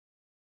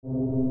The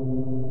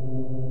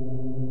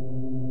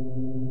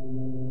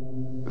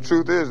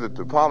truth is that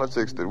the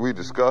politics that we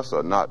discuss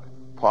are not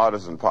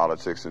partisan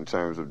politics in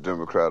terms of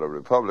Democrat or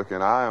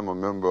Republican. I am a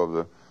member of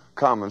the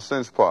Common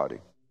Sense Party.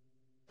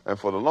 And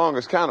for the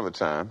longest count of a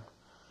time,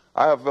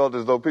 I have felt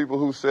as though people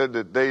who said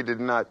that they did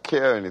not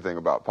care anything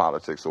about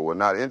politics or were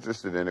not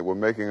interested in it were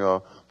making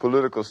a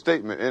political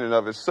statement in and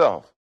of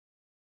itself.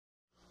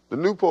 The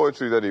new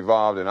poetry that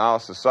evolved in our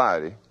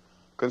society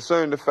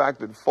concerned the fact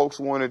that folks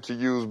wanted to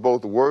use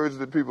both words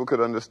that people could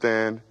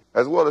understand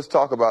as well as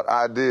talk about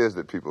ideas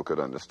that people could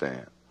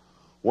understand.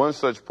 One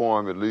such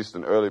poem, at least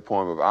an early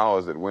poem of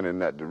ours that went in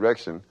that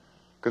direction,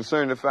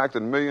 concerned the fact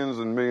that millions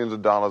and millions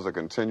of dollars are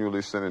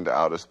continually sent into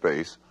outer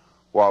space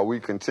while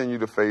we continue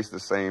to face the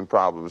same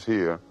problems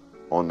here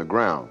on the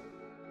ground.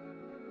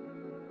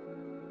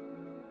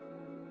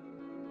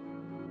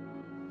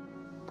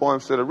 The poem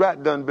said, "A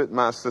rat done bit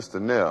my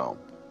sister Nell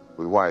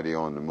with Whitey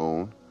on the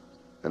moon,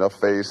 and her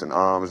face and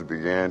arms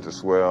began to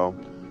swell,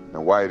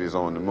 and Whitey's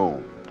on the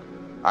moon.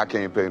 I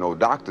can't pay no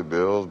doctor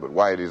bills, but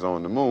Whitey's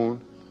on the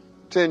moon.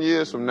 10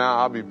 years from now,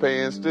 I'll be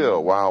paying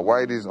still while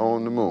Whitey's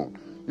on the moon.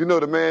 You know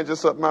the man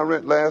just upped my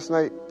rent last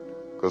night?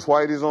 Because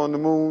Whitey's on the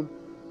moon.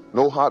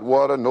 No hot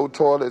water, no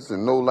toilets,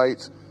 and no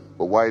lights,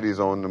 but Whitey's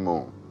on the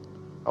moon.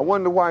 I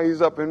wonder why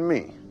he's upping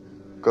me.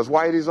 Because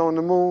Whitey's on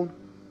the moon?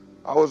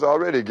 I was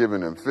already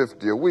giving him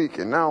 $50 a week,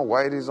 and now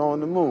Whitey's on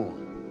the moon.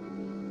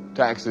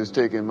 Taxes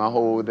taking my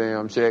whole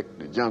damn check.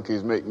 The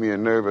junkies make me a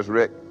nervous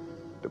wreck.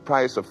 The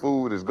price of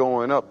food is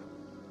going up.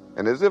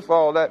 And as if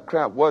all that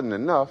crap wasn't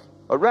enough,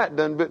 a rat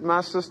done bit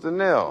my sister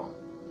Nell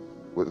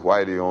with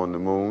Whitey on the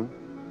moon.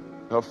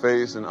 Her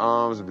face and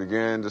arms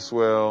began to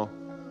swell,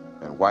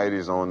 and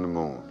Whitey's on the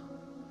moon.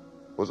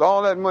 Was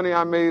all that money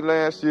I made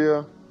last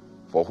year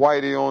for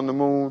Whitey on the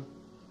moon?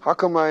 How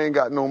come I ain't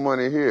got no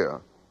money here?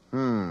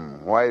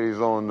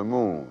 Whitey's on the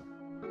moon.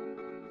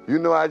 You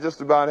know, I just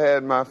about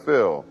had my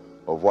fill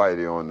of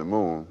Whitey on the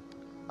moon.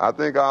 I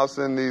think I'll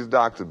send these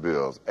doctor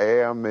bills,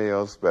 air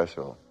mail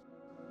special,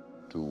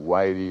 to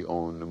Whitey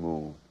on the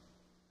moon."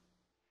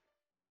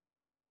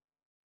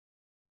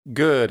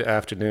 Good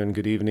afternoon,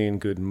 good evening,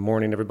 good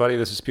morning, everybody.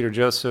 This is Peter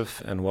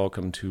Joseph, and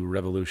welcome to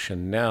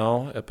Revolution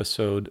Now,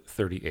 episode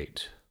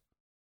 38.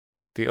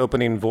 The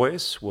opening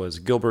voice was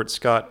Gilbert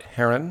Scott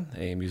Heron,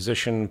 a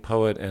musician,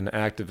 poet, and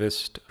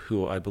activist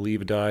who I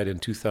believe died in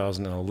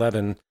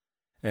 2011,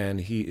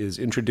 and he is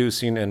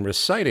introducing and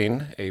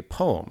reciting a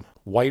poem,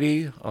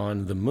 Whitey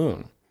on the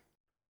Moon.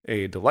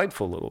 A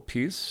delightful little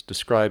piece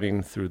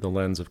describing through the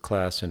lens of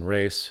class and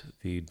race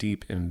the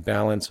deep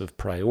imbalance of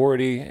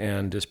priority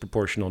and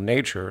disproportional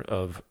nature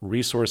of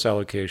resource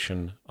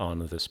allocation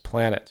on this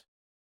planet.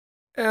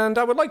 And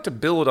I would like to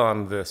build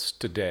on this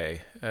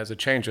today as a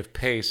change of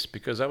pace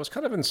because I was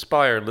kind of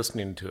inspired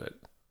listening to it.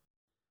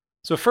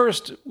 So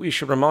first, we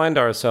should remind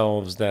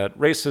ourselves that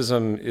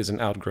racism is an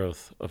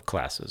outgrowth of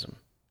classism.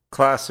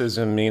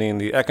 Classism meaning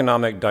the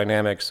economic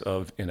dynamics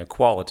of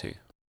inequality.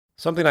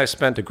 Something I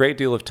spent a great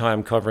deal of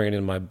time covering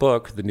in my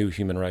book, The New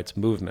Human Rights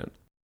Movement.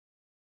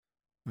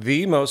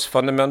 The most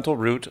fundamental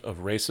root of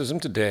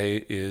racism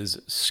today is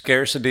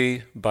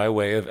scarcity by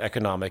way of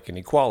economic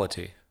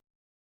inequality.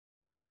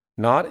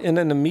 Not in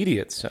an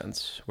immediate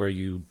sense, where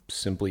you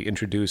simply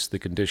introduce the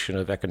condition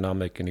of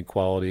economic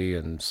inequality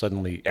and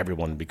suddenly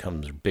everyone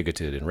becomes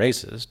bigoted and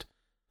racist,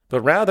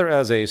 but rather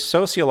as a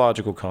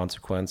sociological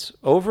consequence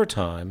over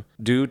time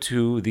due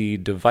to the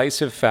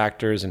divisive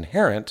factors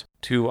inherent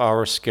to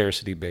our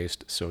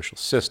scarcity-based social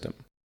system.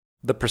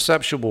 The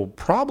perceptual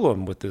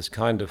problem with this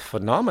kind of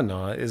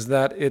phenomena is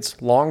that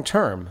it's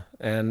long-term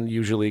and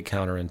usually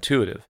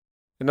counterintuitive.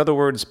 In other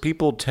words,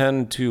 people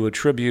tend to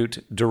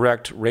attribute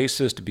direct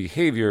racist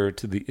behavior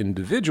to the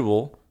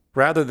individual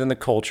rather than the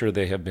culture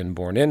they have been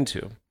born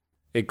into.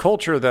 A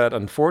culture that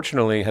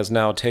unfortunately has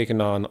now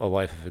taken on a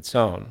life of its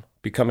own,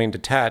 becoming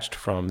detached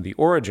from the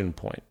origin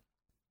point.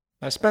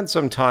 I spent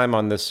some time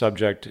on this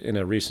subject in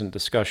a recent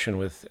discussion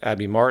with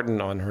Abby Martin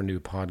on her new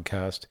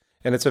podcast,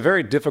 and it's a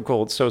very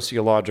difficult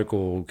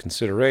sociological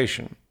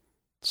consideration.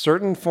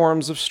 Certain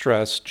forms of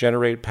stress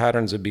generate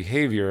patterns of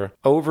behavior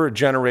over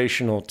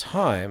generational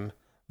time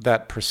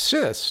that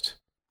persist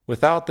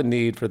without the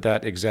need for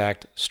that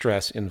exact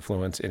stress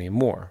influence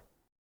anymore.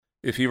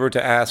 If you were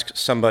to ask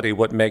somebody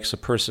what makes a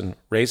person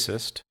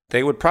racist,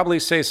 they would probably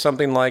say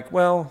something like,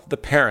 well, the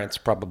parents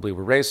probably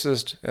were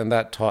racist, and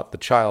that taught the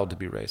child to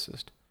be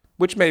racist.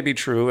 Which may be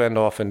true and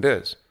often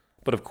is.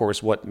 But of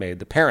course, what made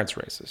the parents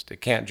racist?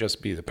 It can't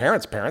just be the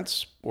parents'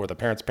 parents, or the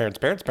parents' parents'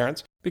 parents'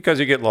 parents,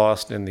 because you get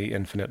lost in the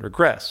infinite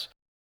regress.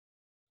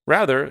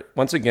 Rather,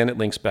 once again, it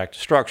links back to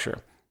structure.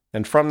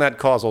 And from that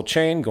causal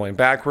chain, going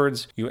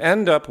backwards, you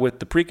end up with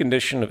the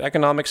precondition of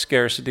economic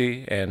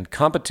scarcity and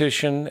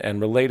competition and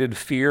related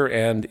fear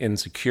and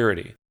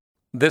insecurity.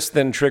 This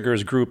then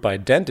triggers group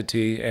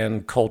identity,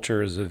 and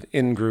cultures of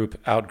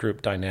in-group,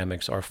 out-group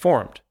dynamics are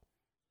formed.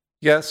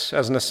 Yes,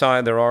 as an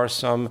aside, there are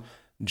some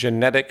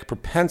genetic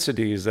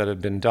propensities that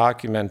have been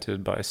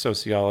documented by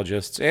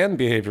sociologists and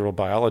behavioral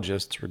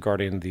biologists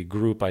regarding the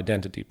group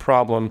identity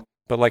problem,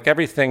 But like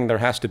everything, there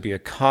has to be a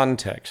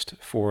context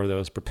for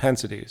those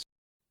propensities.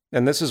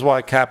 And this is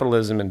why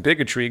capitalism and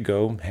bigotry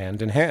go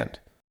hand in hand.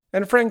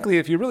 And frankly,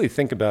 if you really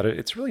think about it,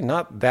 it's really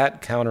not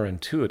that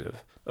counterintuitive.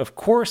 Of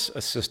course,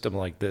 a system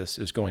like this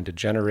is going to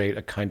generate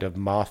a kind of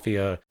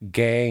mafia,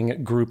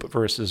 gang, group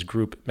versus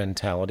group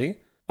mentality,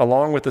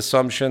 along with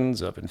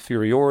assumptions of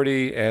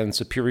inferiority and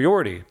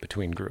superiority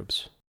between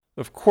groups.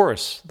 Of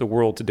course, the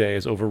world today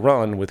is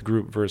overrun with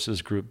group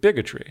versus group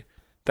bigotry.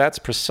 That's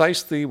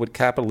precisely what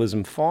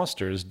capitalism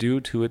fosters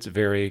due to its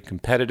very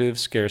competitive,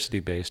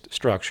 scarcity-based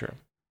structure.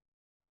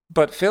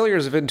 But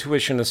failures of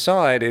intuition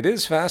aside, it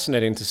is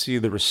fascinating to see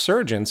the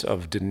resurgence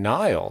of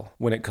denial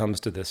when it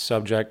comes to this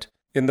subject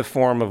in the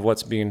form of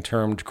what's being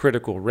termed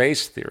critical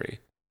race theory.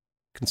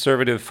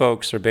 Conservative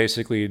folks are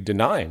basically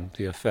denying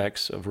the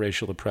effects of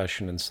racial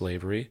oppression and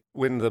slavery,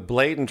 when the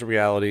blatant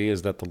reality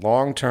is that the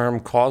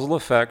long-term causal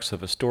effects of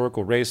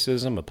historical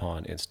racism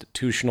upon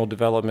institutional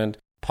development,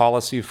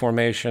 policy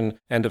formation,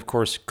 and of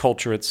course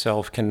culture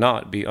itself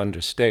cannot be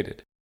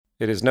understated.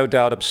 It is no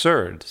doubt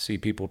absurd to see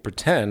people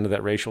pretend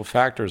that racial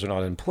factors are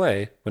not in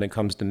play when it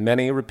comes to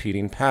many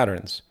repeating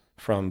patterns,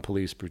 from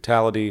police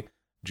brutality,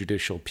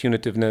 judicial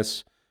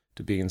punitiveness,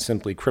 to being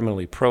simply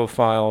criminally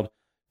profiled,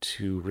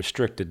 to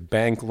restricted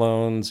bank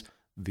loans,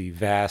 the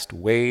vast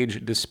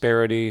wage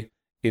disparity,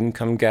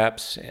 income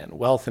gaps, and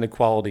wealth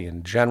inequality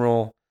in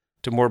general,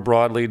 to more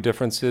broadly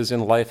differences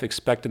in life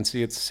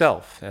expectancy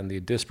itself and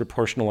the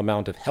disproportional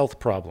amount of health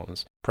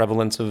problems,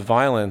 prevalence of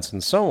violence,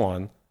 and so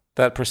on,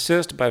 that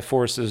persist by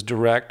forces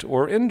direct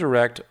or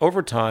indirect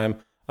over time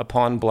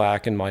upon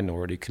Black and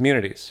minority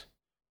communities.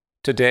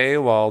 Today,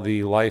 while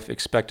the life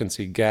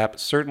expectancy gap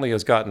certainly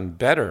has gotten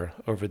better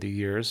over the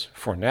years,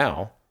 for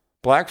now,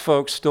 Black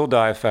folks still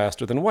die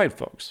faster than white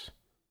folks.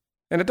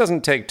 And it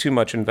doesn't take too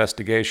much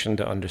investigation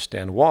to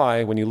understand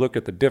why when you look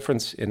at the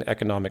difference in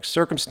economic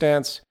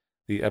circumstance,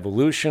 the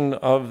evolution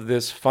of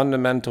this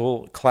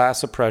fundamental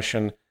class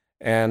oppression,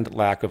 and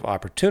lack of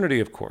opportunity,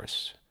 of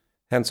course.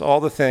 Hence all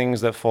the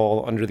things that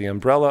fall under the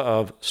umbrella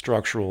of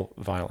structural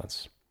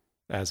violence,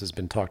 as has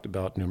been talked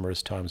about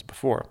numerous times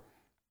before.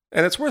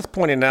 And it's worth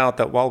pointing out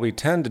that while we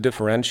tend to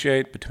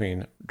differentiate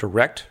between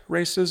direct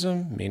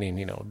racism,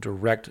 meaning,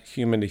 direct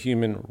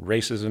human-to-human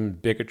racism,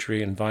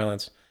 bigotry, and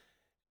violence,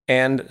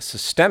 and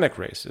systemic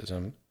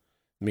racism,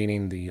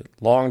 meaning the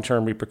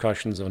long-term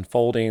repercussions of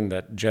unfolding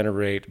that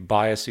generate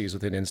biases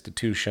within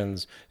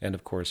institutions and,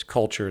 of course,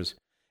 cultures,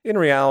 in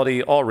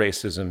reality, all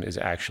racism is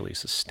actually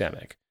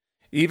systemic.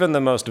 Even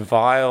the most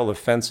vile,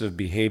 offensive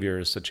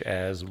behaviors, such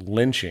as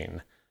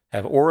lynching,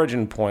 have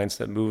origin points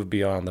that move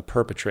beyond the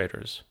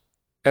perpetrators.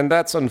 And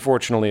that's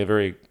unfortunately a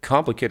very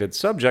complicated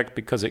subject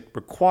because it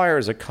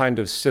requires a kind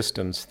of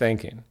systems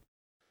thinking.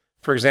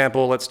 For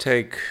example, let's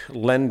take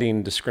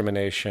lending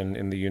discrimination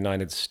in the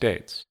United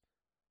States.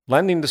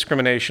 Lending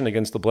discrimination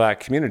against the Black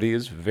community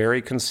is very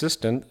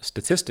consistent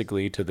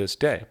statistically to this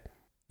day.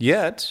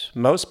 Yet,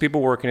 most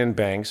people working in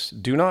banks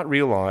do not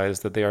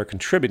realize that they are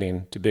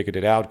contributing to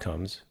bigoted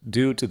outcomes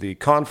due to the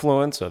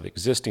confluence of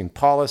existing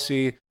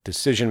policy,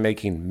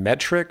 decision-making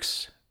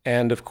metrics,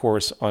 and, of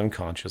course,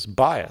 unconscious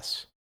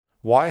bias.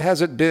 Why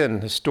has it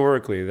been,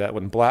 historically, that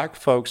when Black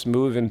folks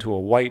move into a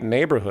white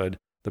neighborhood,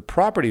 the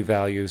property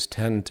values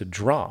tend to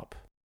drop?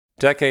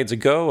 Decades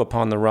ago,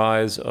 upon the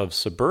rise of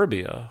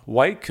suburbia,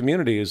 white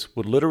communities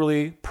would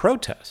literally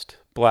protest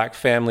Black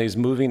families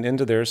moving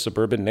into their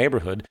suburban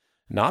neighborhood,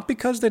 not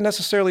because they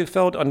necessarily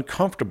felt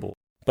uncomfortable,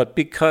 but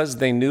because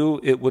they knew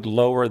it would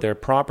lower their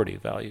property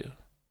value.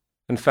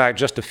 In fact,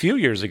 just a few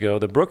years ago,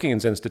 the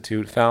Brookings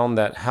Institute found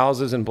that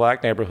houses in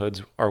Black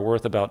neighborhoods are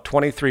worth about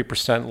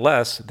 23%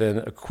 less than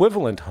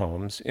equivalent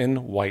homes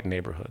in white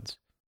neighborhoods.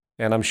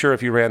 And I'm sure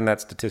if you ran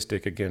that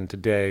statistic again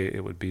today,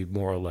 it would be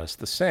more or less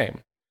the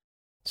same.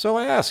 So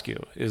I ask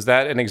you, is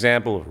that an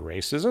example of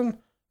racism,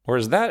 or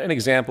is that an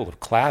example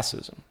of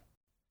classism?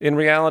 In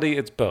reality,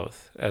 it's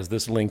both, as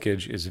this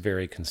linkage is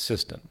very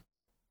consistent.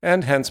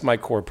 And hence my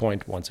core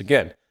point once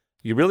again.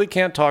 You really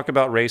can't talk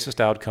about racist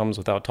outcomes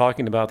without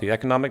talking about the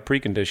economic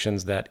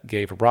preconditions that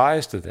gave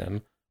rise to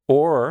them,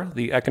 or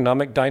the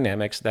economic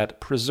dynamics that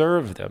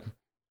preserve them.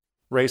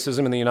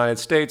 Racism in the United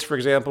States, for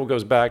example,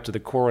 goes back to the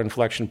core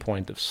inflection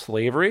point of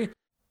slavery.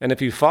 And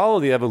if you follow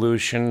the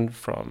evolution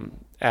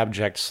from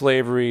abject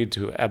slavery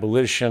to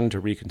abolition to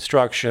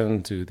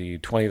Reconstruction to the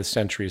 20th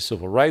century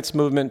civil rights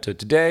movement to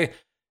today,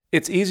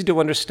 it's easy to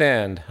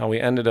understand how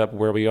we ended up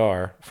where we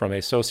are from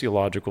a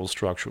sociological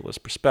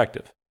structuralist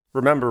perspective.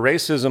 Remember,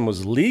 racism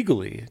was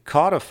legally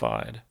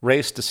codified.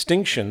 Race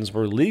distinctions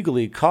were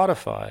legally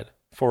codified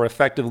for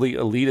effectively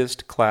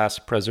elitist class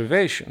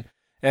preservation.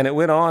 And it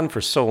went on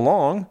for so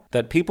long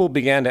that people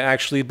began to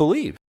actually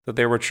believe that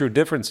there were true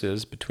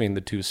differences between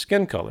the two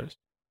skin colors.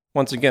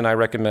 Once again, I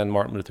recommend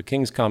Martin Luther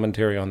King's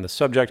commentary on this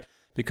subject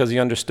because he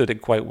understood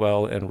it quite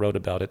well and wrote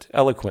about it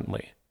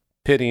eloquently,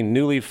 pitting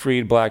newly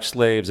freed Black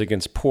slaves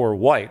against poor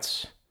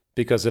whites,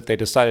 because if they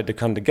decided to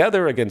come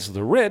together against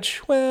the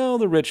rich, well,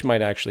 the rich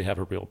might actually have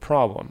a real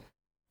problem.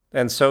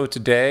 And so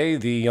today,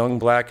 the young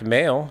black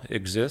male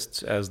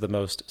exists as the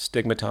most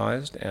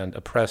stigmatized and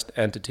oppressed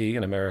entity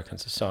in American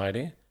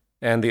society,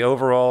 and the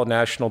overall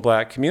national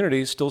black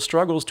community still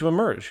struggles to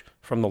emerge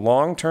from the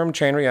long-term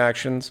chain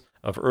reactions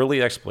of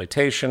early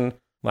exploitation,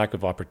 lack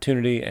of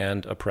opportunity,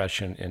 and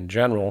oppression in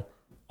general,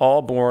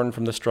 all born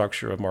from the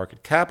structure of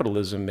market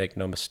capitalism, make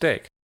no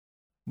mistake.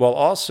 While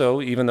also,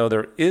 even though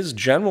there is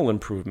general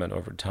improvement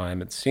over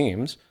time, it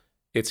seems,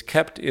 it's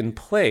kept in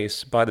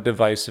place by the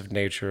divisive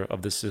nature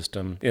of the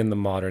system in the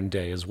modern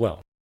day as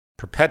well,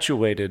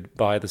 perpetuated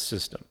by the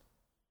system.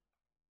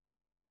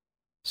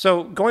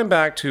 So, going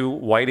back to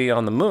Whitey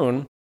on the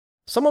Moon,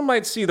 someone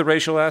might see the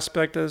racial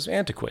aspect as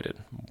antiquated.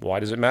 Why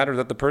does it matter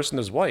that the person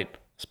is white,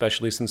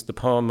 especially since the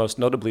poem most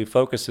notably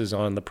focuses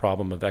on the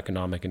problem of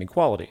economic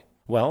inequality?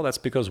 Well, that's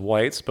because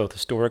whites, both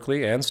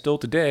historically and still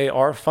today,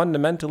 are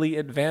fundamentally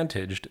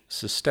advantaged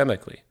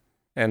systemically,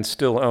 and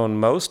still own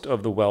most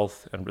of the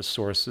wealth and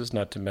resources,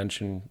 not to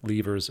mention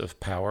levers of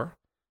power,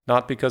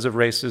 not because of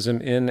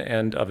racism in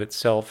and of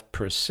itself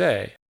per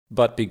se,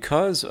 but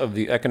because of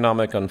the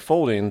economic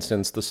unfolding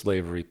since the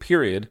slavery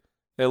period,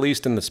 at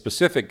least in the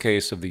specific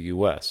case of the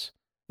U.S.,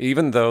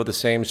 even though the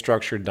same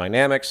structured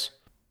dynamics,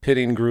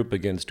 pitting group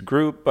against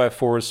group by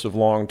force of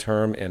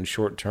long-term and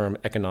short-term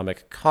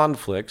economic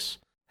conflicts,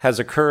 has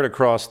occurred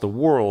across the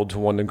world to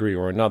one degree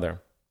or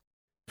another.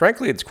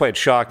 Frankly, it's quite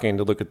shocking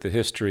to look at the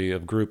history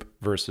of group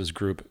versus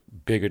group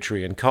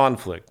bigotry and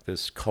conflict,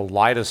 this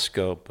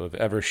kaleidoscope of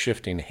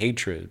ever-shifting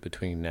hatred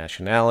between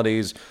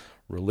nationalities,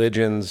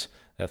 religions,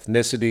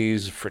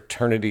 ethnicities,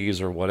 fraternities,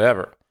 or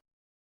whatever.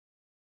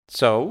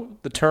 So,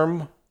 the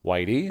term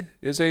whitey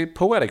is a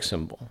poetic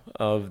symbol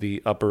of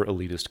the upper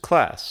elitist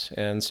class.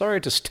 And sorry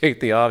to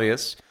state the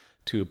obvious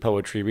to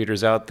poetry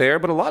readers out there,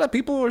 but a lot of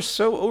people are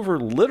so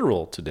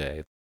over-literal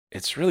today.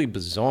 It's really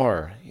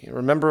bizarre. You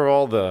remember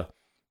all the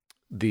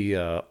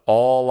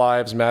All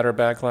Lives Matter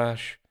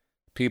backlash?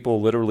 People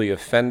literally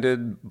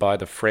offended by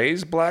the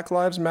phrase Black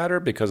Lives Matter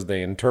because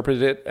they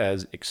interpreted it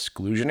as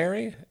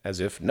exclusionary, as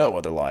if no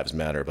other lives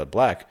matter but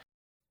black.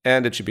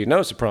 And it should be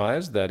no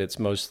surprise that it's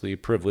mostly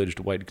privileged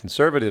white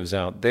conservatives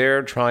out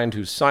there trying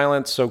to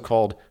silence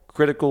so-called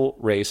critical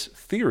race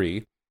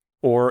theory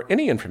or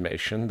any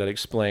information that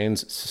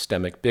explains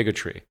systemic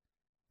bigotry,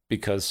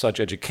 because such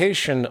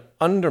education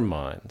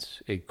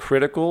undermines a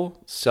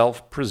critical,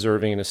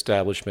 self-preserving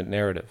establishment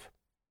narrative.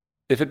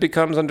 If it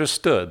becomes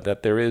understood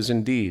that there is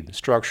indeed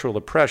structural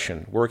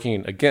oppression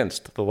working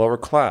against the lower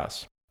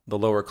class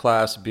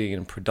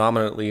being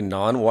predominantly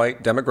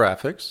non-white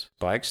demographics,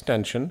 by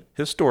extension,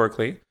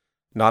 historically,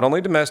 not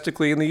only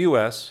domestically in the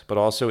U.S., but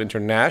also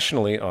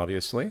internationally,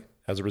 obviously,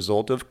 as a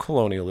result of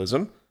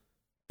colonialism,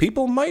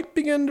 people might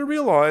begin to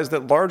realize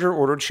that larger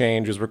order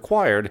change is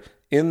required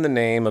in the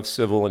name of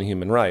civil and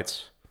human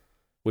rights,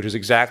 which is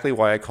exactly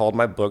why I called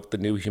my book The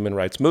New Human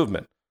Rights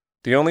Movement.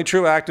 The only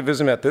true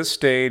activism at this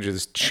stage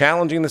is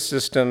challenging the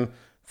system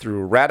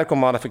through radical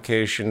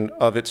modification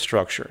of its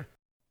structure.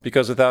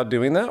 Because without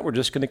doing that, we're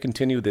just going to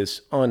continue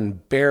this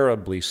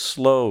unbearably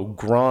slow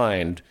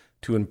grind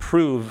to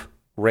improve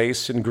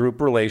race and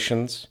group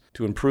relations,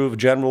 to improve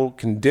general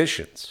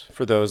conditions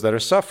for those that are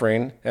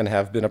suffering and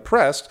have been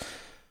oppressed,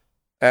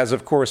 as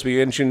of course we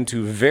inch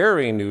into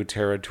very new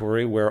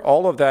territory where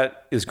all of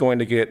that is going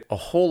to get a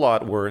whole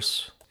lot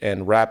worse,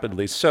 and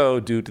rapidly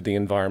so due to the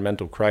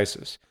environmental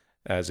crisis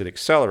as it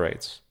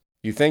accelerates.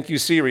 You think you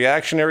see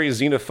reactionary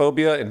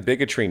xenophobia and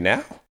bigotry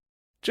now?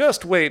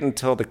 Just wait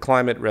until the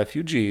climate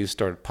refugees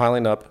start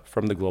piling up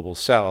from the global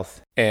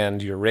south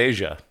and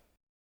Eurasia.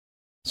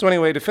 So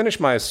anyway, to finish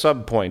my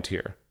sub-point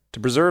here, to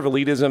preserve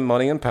elitism,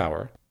 money, and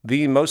power,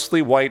 the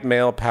mostly white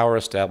male power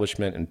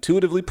establishment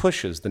intuitively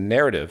pushes the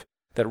narrative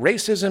that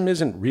racism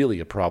isn't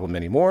really a problem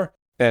anymore,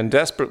 and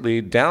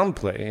desperately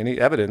downplay any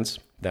evidence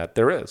that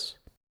there is.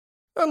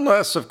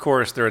 Unless, of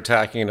course, they're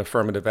attacking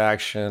affirmative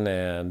action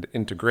and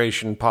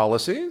integration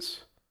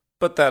policies,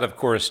 but that, of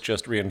course,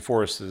 just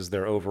reinforces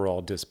their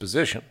overall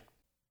disposition.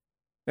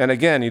 And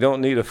again, you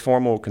don't need a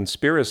formal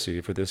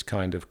conspiracy for this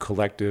kind of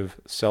collective,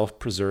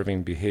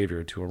 self-preserving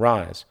behavior to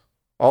arise.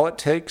 All it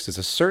takes is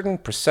a certain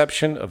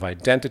perception of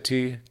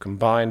identity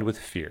combined with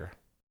fear.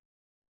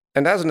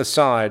 And as an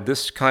aside,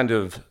 this kind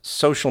of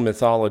social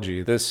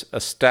mythology, this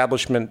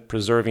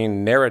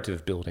establishment-preserving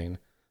narrative building,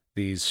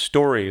 these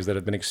stories that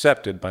have been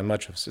accepted by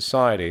much of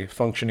society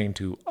functioning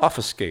to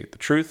obfuscate the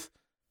truth,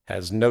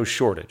 has no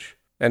shortage.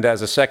 And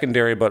as a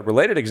secondary but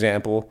related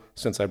example,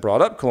 since I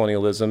brought up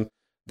colonialism,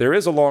 there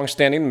is a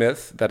long-standing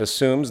myth that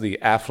assumes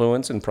the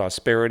affluence and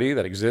prosperity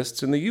that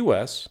exists in the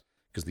U.S.,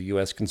 because the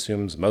U.S.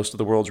 consumes most of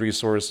the world's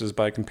resources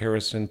by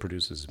comparison,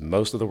 produces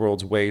most of the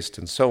world's waste,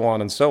 and so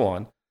on and so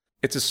on.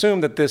 It's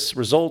assumed that this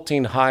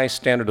resulting high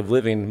standard of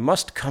living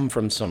must come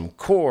from some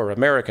core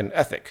American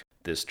ethic,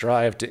 this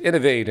drive to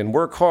innovate and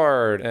work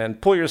hard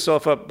and pull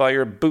yourself up by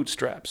your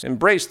bootstraps,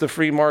 embrace the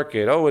free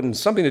market, and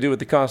something to do with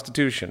the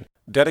Constitution,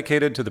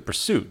 dedicated to the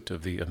pursuit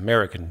of the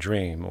American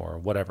dream or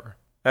whatever.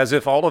 As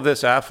if all of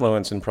this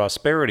affluence and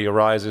prosperity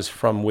arises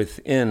from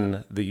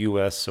within the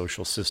U.S.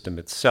 social system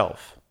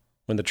itself,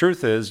 when the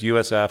truth is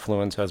U.S.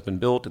 affluence has been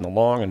built in the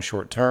long and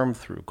short term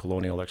through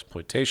colonial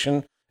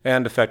exploitation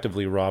and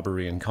effectively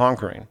robbery and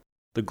conquering.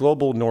 The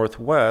global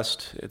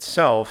Northwest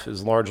itself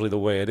is largely the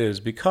way it is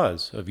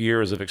because of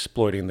years of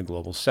exploiting the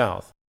global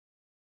South.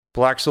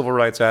 Black civil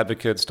rights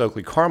advocate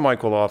Stokely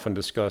Carmichael often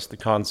discussed the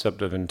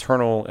concept of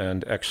internal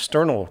and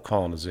external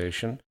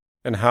colonization,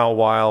 and how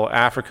while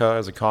Africa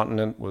as a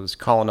continent was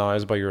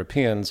colonized by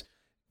Europeans,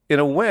 in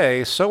a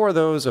way, so are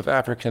those of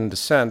African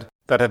descent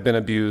that have been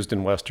abused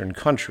in Western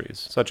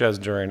countries, such as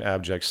during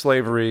abject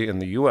slavery in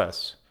the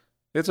U.S.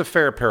 It's a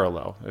fair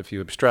parallel if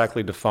you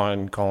abstractly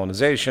define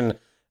colonization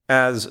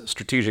as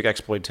strategic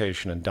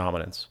exploitation and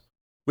dominance.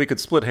 We could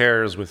split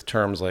hairs with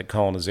terms like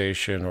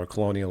colonization or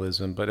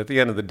colonialism, but at the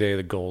end of the day,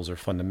 the goals are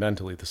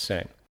fundamentally the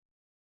same.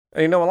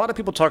 And a lot of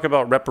people talk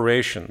about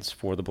reparations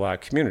for the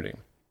black community.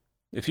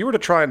 If you were to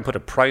try and put a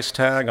price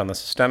tag on the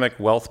systemic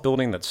wealth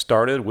building that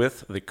started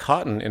with the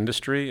cotton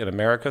industry in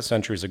America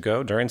centuries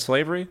ago during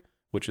slavery,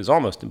 which is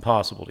almost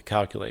impossible to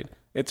calculate,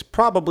 it's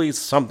probably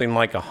something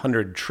like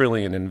 $100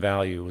 trillion in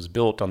value was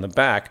built on the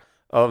back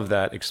of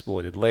that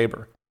exploited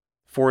labor,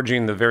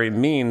 forging the very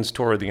means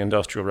toward the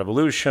Industrial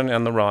Revolution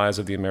and the rise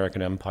of the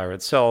American empire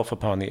itself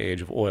upon the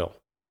age of oil.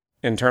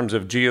 In terms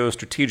of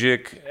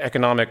geostrategic,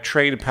 economic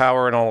trade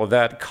power and all of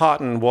that,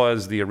 cotton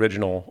was the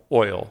original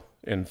oil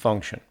in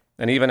function.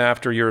 And even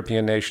after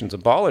European nations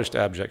abolished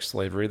abject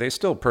slavery, they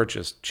still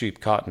purchased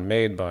cheap cotton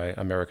made by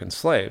American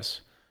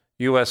slaves.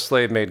 U.S.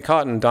 slave-made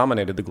cotton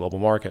dominated the global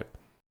market.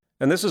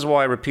 And this is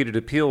why repeated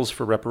appeals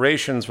for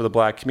reparations for the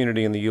black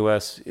community in the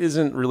U.S.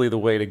 isn't really the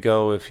way to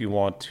go if you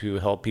want to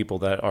help people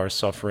that are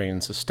suffering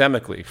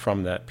systemically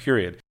from that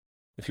period.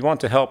 If you want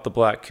to help the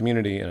black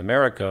community in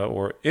America,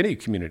 or any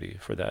community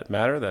for that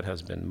matter that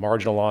has been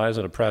marginalized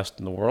and oppressed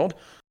in the world,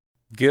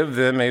 give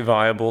them a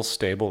viable,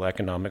 stable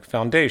economic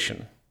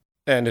foundation.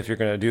 And if you're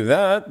going to do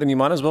that, then you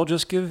might as well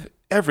just give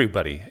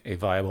everybody a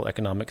viable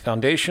economic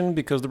foundation,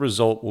 because the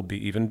result will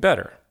be even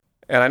better.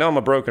 And I know I'm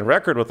a broken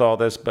record with all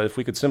this, but if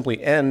we could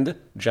simply end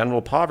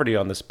general poverty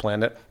on this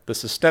planet, the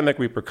systemic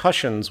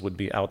repercussions would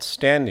be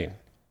outstanding.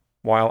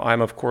 While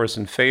I'm, of course,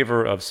 in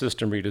favor of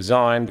system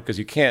redesign, because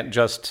you can't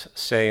just,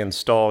 say,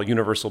 install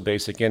universal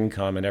basic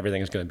income and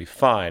everything is going to be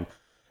fine,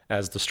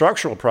 as the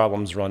structural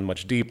problems run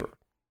much deeper.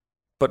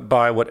 But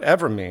by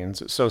whatever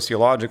means,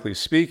 sociologically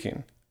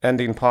speaking,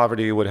 ending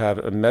poverty would have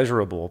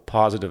immeasurable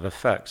positive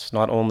effects,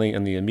 not only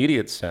in the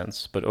immediate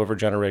sense, but over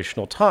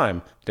generational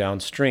time,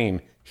 downstream,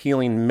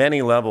 healing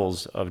many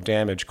levels of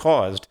damage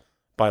caused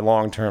by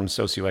long-term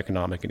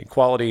socioeconomic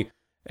inequality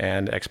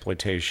and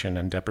exploitation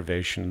and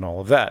deprivation and all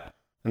of that.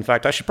 In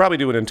fact, I should probably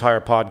do an entire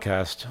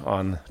podcast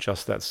on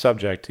just that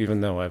subject,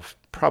 even though I've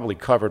probably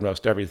covered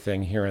most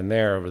everything here and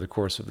there over the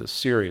course of this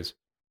series.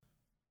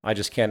 I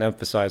just can't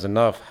emphasize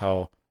enough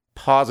how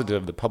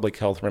positive the public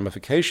health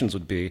ramifications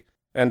would be.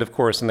 And of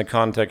course, in the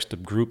context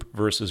of group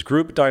versus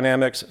group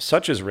dynamics,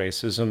 such as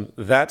racism,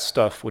 that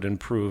stuff would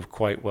improve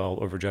quite well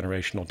over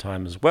generational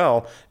time as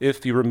well,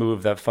 if you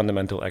remove that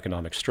fundamental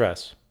economic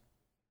stress.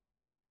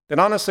 And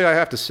honestly, I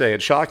have to say,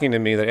 it's shocking to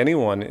me that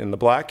anyone in the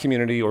black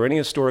community, or any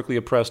historically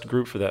oppressed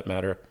group for that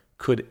matter,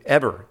 could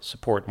ever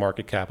support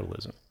market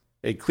capitalism.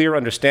 A clear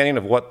understanding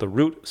of what the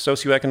root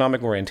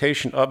socioeconomic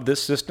orientation of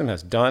this system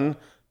has done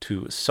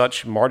to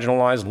such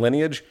marginalized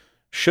lineage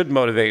should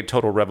motivate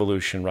total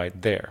revolution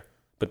right there.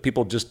 But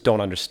people just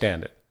don't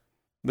understand it.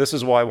 This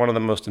is why one of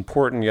the most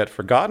important yet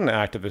forgotten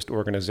activist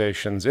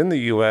organizations in the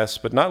U.S.,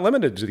 but not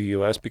limited to the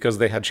U.S. because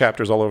they had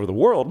chapters all over the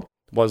world,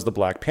 was the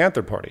Black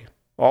Panther Party.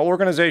 All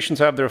organizations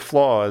have their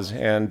flaws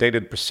and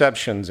dated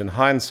perceptions in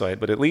hindsight,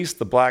 but at least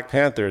the Black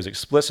Panthers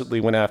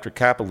explicitly went after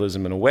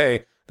capitalism in a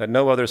way that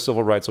no other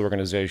civil rights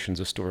organizations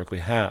historically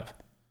have.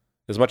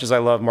 As much as I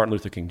love Martin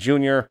Luther King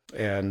Jr.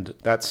 and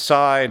that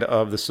side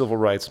of the civil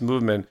rights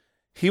movement,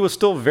 he was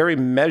still very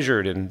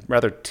measured and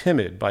rather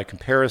timid by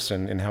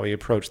comparison in how he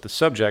approached the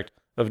subject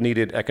of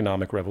needed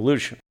economic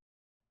revolution.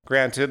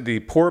 Granted,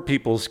 the Poor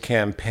People's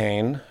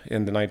Campaign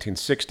in the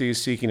 1960s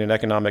seeking an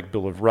economic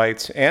Bill of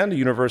Rights and a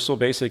universal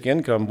basic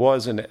income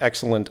was an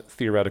excellent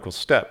theoretical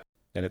step,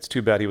 and it's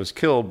too bad he was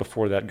killed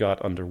before that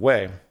got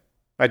underway.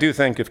 I do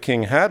think if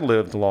King had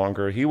lived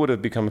longer, he would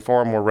have become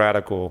far more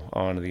radical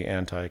on the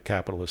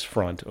anti-capitalist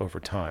front over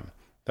time.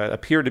 That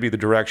appeared to be the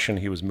direction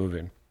he was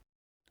moving.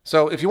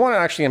 So if you want to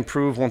actually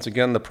improve, once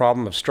again, the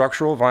problem of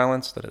structural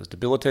violence that has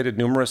debilitated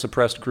numerous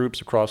oppressed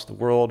groups across the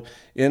world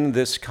in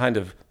this kind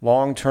of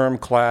long-term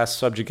class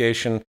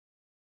subjugation,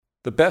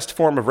 the best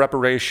form of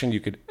reparation you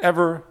could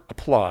ever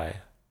apply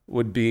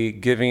would be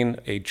giving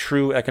a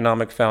true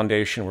economic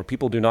foundation where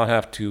people do not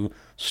have to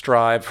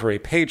strive for a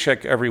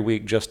paycheck every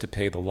week just to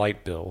pay the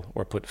light bill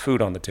or put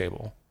food on the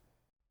table.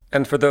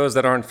 And for those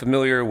that aren't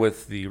familiar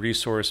with the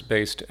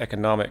resource-based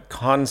economic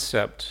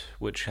concept,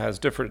 which has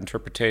different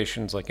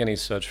interpretations like any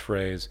such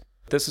phrase,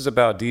 this is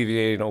about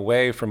deviating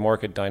away from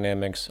market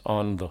dynamics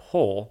on the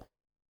whole.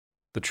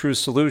 The true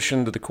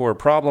solution to the core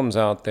problems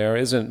out there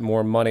isn't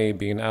more money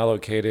being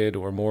allocated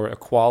or more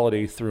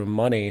equality through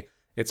money.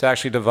 It's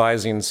actually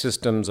devising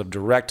systems of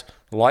direct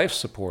life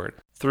support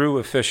through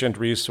efficient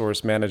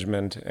resource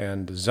management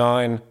and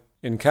design,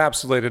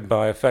 encapsulated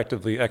by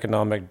effectively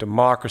economic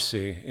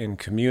democracy in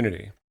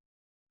community.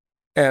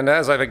 And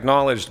as I've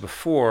acknowledged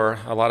before,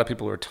 a lot of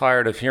people are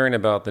tired of hearing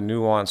about the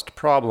nuanced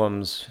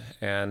problems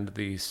and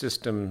the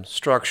system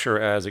structure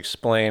as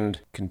explained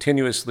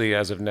continuously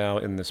as of now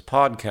in this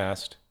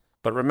podcast.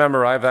 But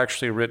remember, I've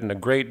actually written a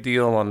great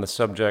deal on the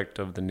subject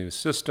of the new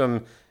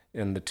system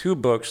in the 2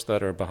 books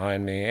that are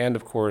behind me, and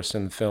of course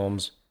in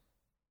films.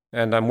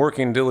 And I'm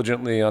working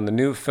diligently on the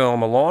new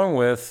film along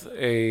with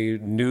a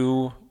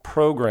new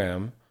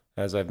program,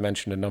 as I've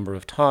mentioned a number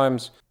of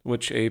times,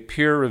 which a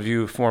peer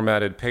review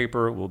formatted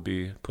paper will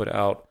be put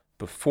out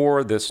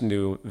before this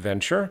new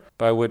venture,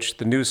 by which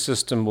the new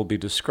system will be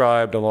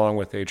described along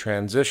with a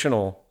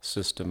transitional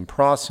system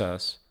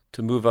process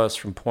to move us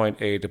from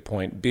point A to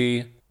point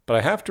B. But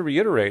I have to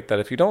reiterate that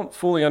if you don't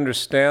fully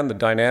understand the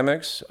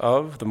dynamics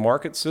of the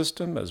market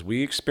system as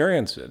we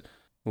experience it,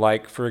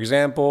 like, for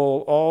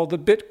example, all the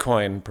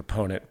Bitcoin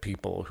proponent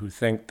people who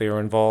think they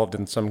are involved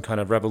in some kind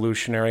of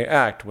revolutionary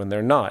act when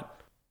they're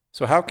not.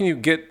 So how can you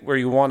get where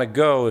you want to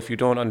go if you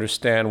don't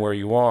understand where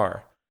you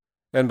are?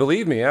 And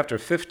believe me, after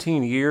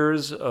 15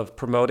 years of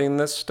promoting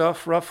this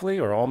stuff, roughly,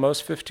 or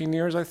almost 15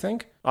 years, I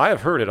think, I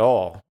have heard it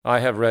all. I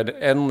have read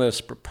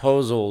endless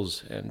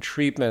proposals and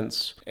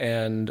treatments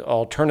and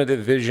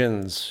alternative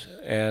visions,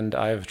 and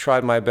I've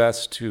tried my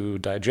best to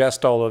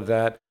digest all of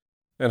that,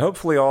 and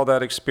hopefully all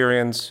that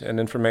experience and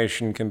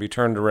information can be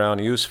turned around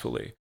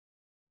usefully.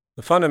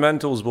 The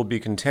fundamentals will be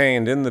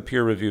contained in the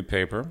peer-reviewed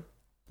paper,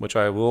 which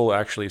I will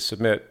actually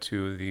submit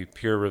to the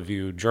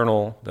peer-reviewed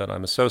journal that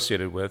I'm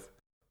associated with,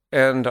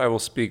 and I will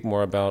speak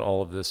more about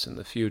all of this in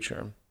the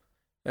future.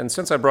 And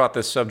since I brought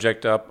this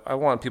subject up, I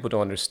want people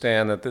to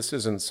understand that this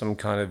isn't some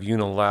kind of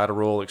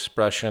unilateral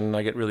expression.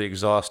 I get really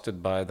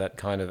exhausted by that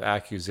kind of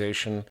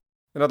accusation.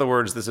 In other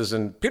words, this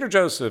isn't Peter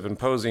Joseph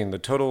imposing the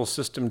total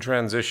system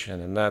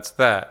transition, and that's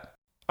that.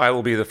 I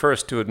will be the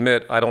first to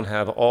admit I don't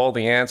have all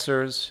the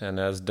answers, and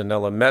as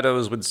Donella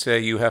Meadows would say,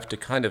 you have to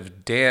kind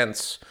of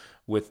dance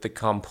with the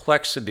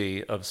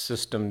complexity of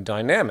system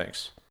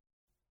dynamics.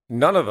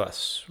 None of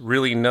us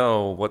really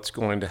know what's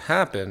going to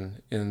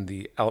happen in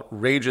the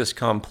outrageous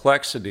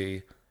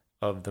complexity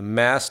of the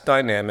mass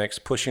dynamics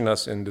pushing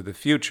us into the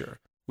future.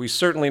 We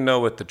certainly know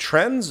what the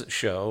trends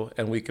show,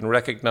 and we can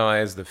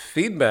recognize the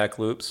feedback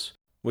loops,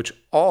 which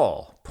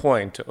all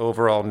point to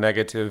overall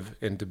negative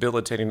and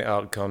debilitating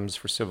outcomes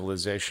for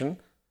civilization.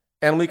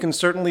 And we can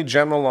certainly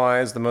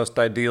generalize the most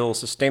ideal,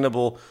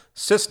 sustainable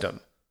system.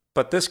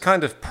 But this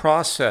kind of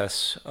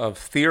process of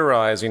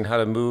theorizing how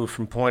to move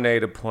from point A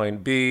to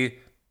point B,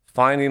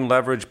 finding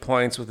leverage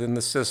points within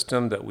the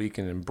system that we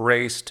can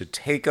embrace to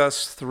take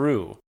us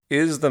through,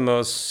 is the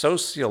most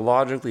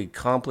sociologically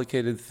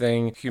complicated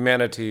thing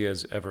humanity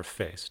has ever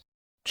faced.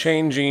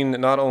 Changing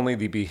not only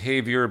the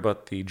behavior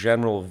but the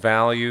general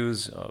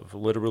values of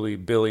literally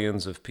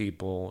billions of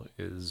people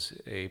is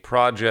a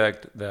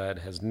project that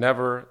has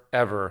never,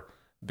 ever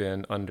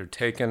been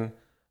undertaken,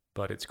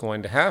 but it's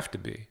going to have to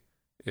be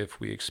if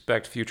we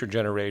expect future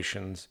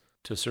generations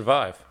to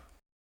survive.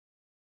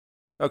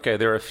 Okay,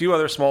 there are a few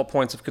other small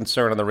points of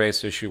concern on the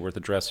race issue worth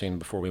addressing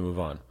before we move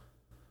on.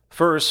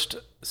 First,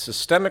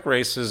 systemic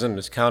racism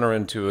is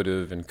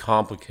counterintuitive and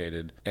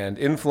complicated, and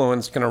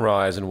influence can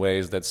arise in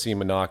ways that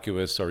seem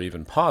innocuous or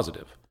even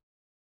positive.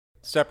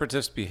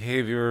 Separatist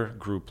behavior,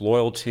 group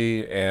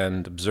loyalty,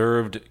 and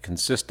observed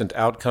consistent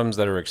outcomes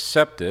that are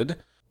accepted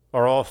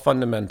are all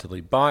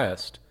fundamentally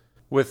biased,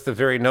 with the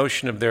very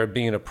notion of there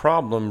being a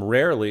problem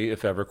rarely,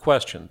 if ever,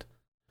 questioned.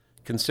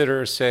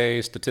 Consider, say,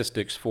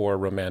 statistics for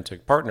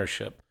romantic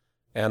partnership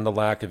and the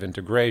lack of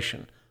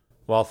integration.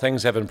 While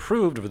things have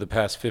improved over the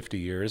past 50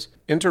 years,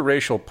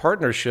 interracial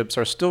partnerships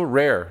are still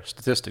rare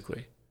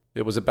statistically.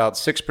 It was about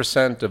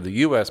 6% of the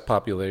U.S.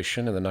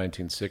 population in the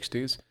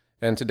 1960s,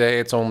 and today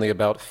it's only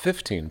about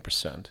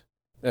 15%.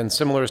 And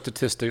similar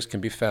statistics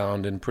can be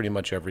found in pretty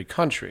much every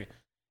country.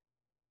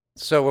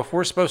 So if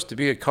we're supposed to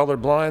be a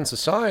colorblind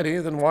society,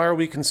 then why are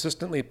we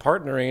consistently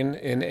partnering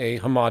in a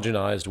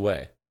homogenized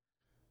way?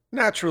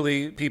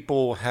 Naturally,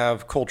 people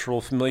have cultural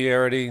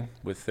familiarity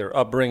with their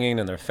upbringing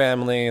and their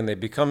family, and they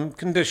become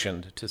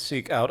conditioned to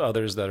seek out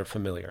others that are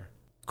familiar.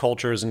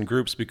 Cultures and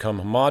groups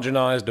become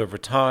homogenized over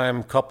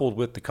time, coupled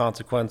with the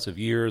consequence of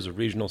years of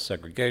regional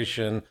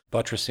segregation,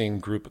 buttressing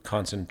group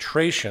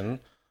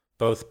concentration,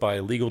 both by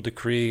legal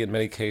decree in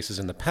many cases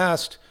in the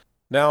past,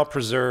 now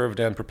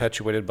preserved and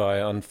perpetuated by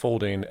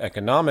unfolding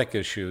economic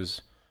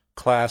issues,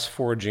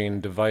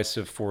 class-forging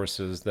divisive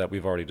forces that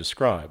we've already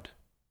described.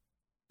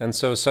 And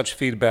so such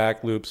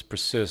feedback loops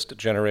persist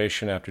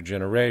generation after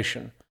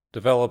generation,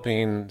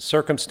 developing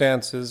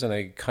circumstances and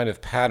a kind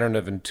of pattern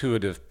of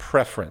intuitive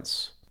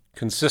preference,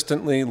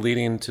 consistently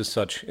leading to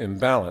such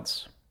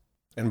imbalance.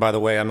 And by the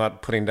way, I'm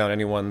not putting down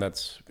anyone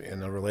that's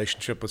in a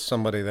relationship with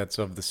somebody that's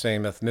of the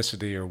same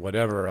ethnicity or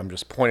whatever. I'm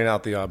just pointing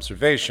out the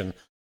observation.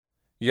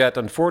 Yet,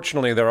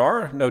 unfortunately, there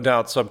are no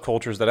doubt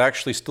subcultures that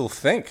actually still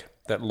think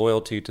that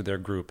loyalty to their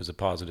group is a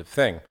positive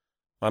thing.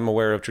 I'm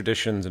aware of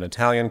traditions in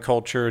Italian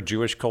culture,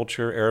 Jewish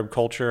culture, Arab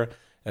culture,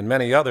 and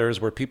many others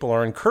where people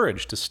are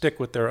encouraged to stick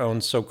with their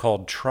own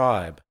so-called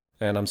tribe.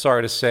 And I'm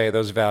sorry to say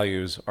those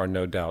values are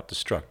no doubt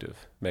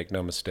destructive. Make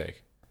no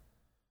mistake.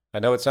 I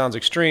know it sounds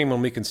extreme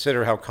when we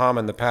consider how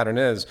common the pattern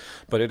is,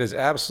 but it is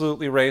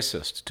absolutely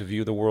racist to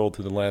view the world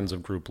through the lens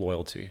of group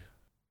loyalty.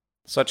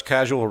 Such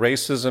casual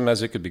racism,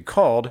 as it could be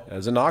called,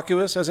 as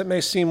innocuous as it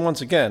may seem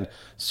once again,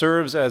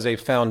 serves as a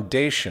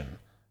foundation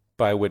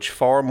by which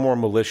far more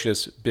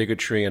malicious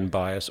bigotry and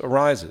bias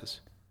arises.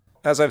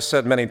 As I've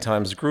said many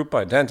times, group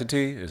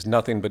identity is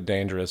nothing but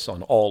dangerous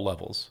on all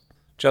levels,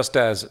 just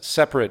as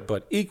separate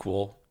but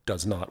equal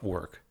does not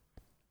work.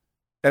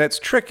 And it's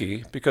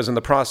tricky because in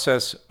the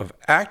process of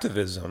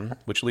activism,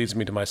 which leads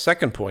me to my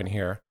second point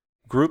here,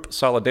 group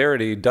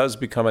solidarity does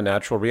become a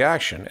natural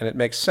reaction, and it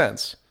makes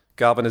sense.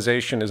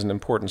 Galvanization is an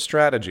important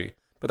strategy,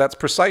 but that's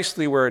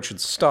precisely where it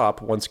should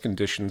stop once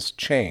conditions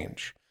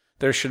change.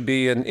 There should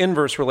be an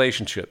inverse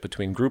relationship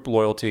between group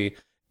loyalty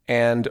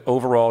and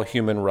overall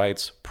human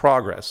rights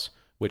progress,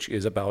 which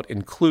is about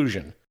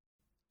inclusion.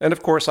 And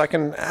of course, I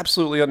can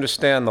absolutely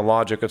understand the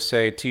logic of,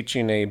 say,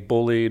 teaching a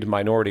bullied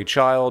minority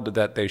child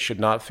that they should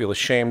not feel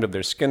ashamed of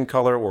their skin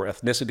color or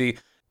ethnicity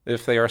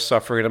if they are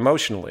suffering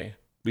emotionally.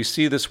 We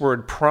see this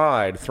word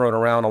pride thrown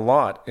around a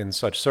lot in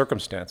such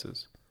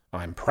circumstances.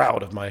 I'm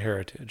proud of my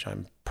heritage.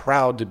 I'm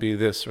proud to be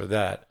this or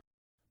that.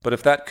 But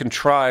if that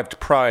contrived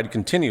pride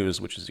continues,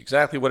 which is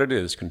exactly what it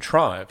is,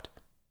 contrived,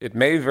 it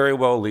may very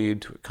well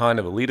lead to a kind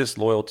of elitist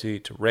loyalty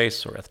to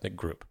race or ethnic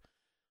group.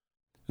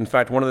 In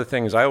fact, one of the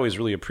things I always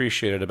really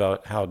appreciated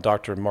about how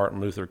Dr. Martin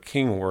Luther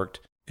King worked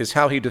is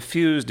how he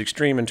diffused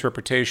extreme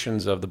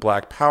interpretations of the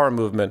Black Power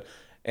movement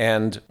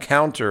and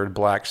countered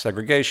black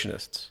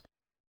segregationists.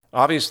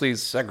 Obviously,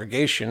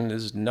 segregation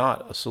is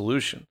not a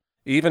solution,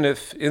 even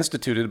if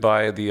instituted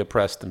by the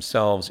oppressed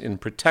themselves in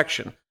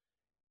protection,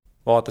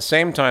 while at the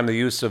same time the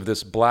use of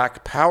this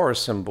Black Power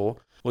symbol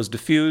was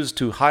diffused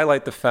to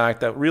highlight the fact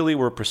that really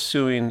we're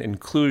pursuing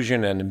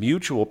inclusion and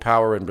mutual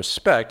power and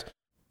respect,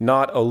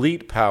 not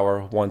elite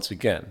power once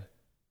again.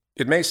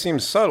 It may seem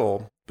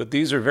subtle, but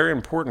these are very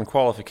important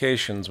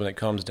qualifications when it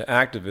comes to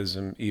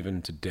activism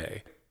even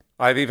today.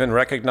 I've even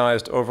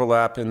recognized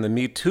overlap in the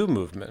Me Too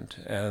movement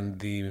and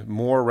the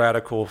more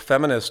radical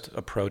feminist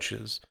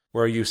approaches,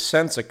 where you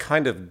sense a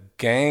kind of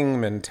gang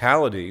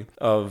mentality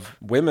of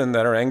women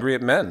that are angry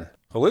at men,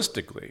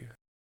 holistically.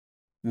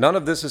 None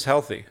of this is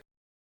healthy.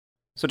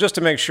 So just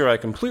to make sure I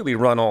completely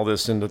run all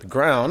this into the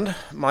ground,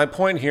 my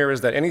point here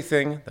is that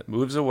anything that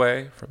moves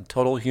away from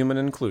total human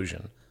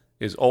inclusion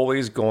is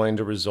always going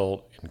to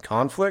result in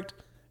conflict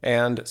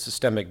and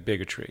systemic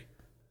bigotry.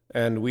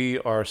 And we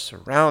are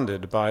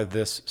surrounded by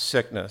this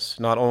sickness,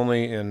 not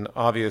only in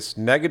obvious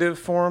negative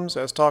forms,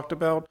 as talked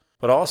about,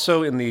 but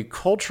also in the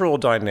cultural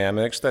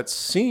dynamics that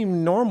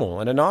seem normal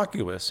and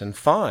innocuous and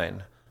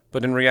fine.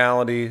 But in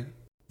reality,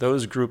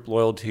 those group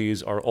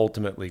loyalties are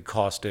ultimately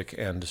caustic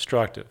and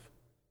destructive.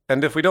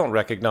 And if we don't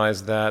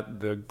recognize that,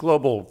 the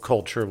global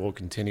culture will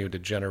continue to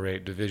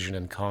generate division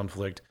and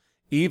conflict,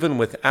 even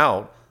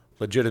without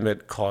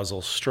legitimate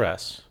causal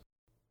stress.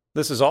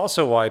 This is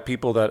also why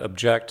people that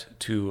object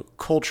to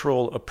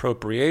cultural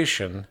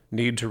appropriation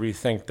need to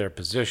rethink their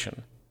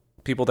position.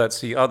 People that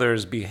see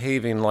others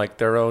behaving like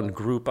their own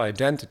group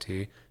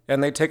identity,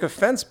 and they take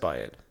offense by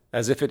it,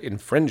 as if it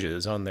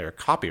infringes on their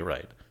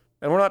copyright.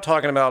 And we're not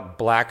talking about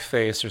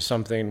blackface or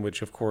something,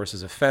 which of course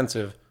is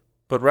offensive,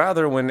 but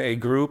rather when a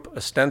group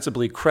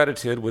ostensibly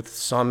credited with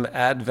some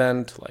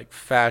advent like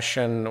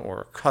fashion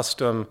or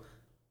custom,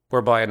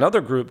 whereby another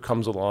group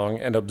comes along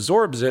and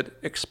absorbs it,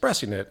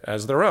 expressing it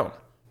as their own.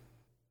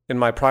 In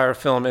my prior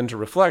film, Into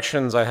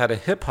Reflections, I had a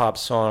hip-hop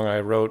song I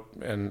wrote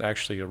and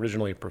actually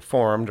originally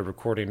performed, a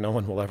recording no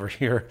one will ever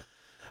hear,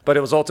 but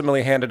it was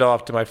ultimately handed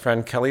off to my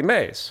friend Kelly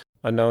Mays,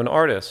 a known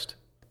artist.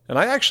 And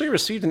I actually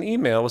received an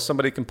email with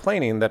somebody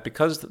complaining that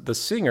because the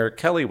singer,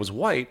 Kelly, was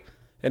white,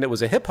 and it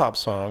was a hip-hop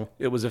song,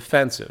 it was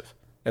offensive,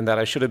 and that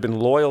I should have been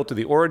loyal to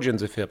the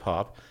origins of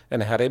hip-hop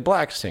and had a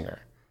black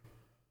singer.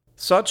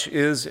 Such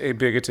is a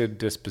bigoted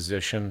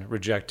disposition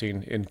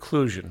rejecting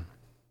inclusion.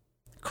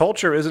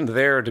 Culture isn't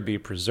there to be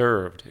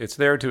preserved. It's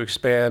there to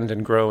expand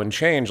and grow and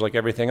change like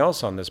everything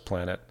else on this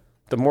planet.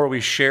 The more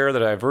we share the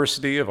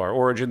diversity of our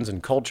origins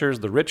and cultures,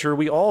 the richer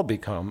we all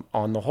become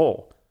on the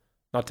whole.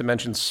 Not to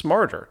mention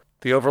smarter.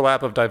 The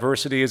overlap of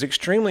diversity is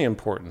extremely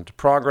important to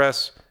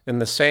progress in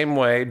the same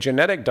way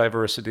genetic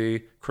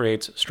diversity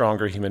creates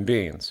stronger human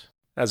beings,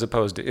 as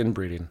opposed to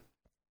inbreeding.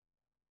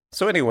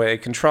 So anyway,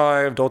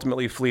 contrived,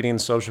 ultimately fleeting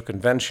social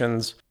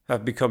conventions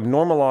have become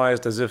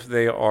normalized as if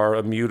they are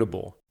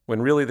immutable,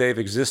 when really they've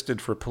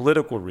existed for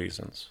political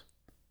reasons.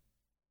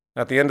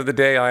 At the end of the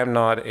day, I am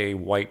not a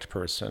white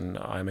person.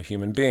 I'm a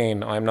human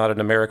being. I'm not an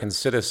American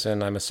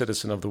citizen. I'm a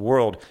citizen of the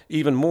world.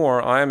 Even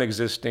more, I am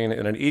existing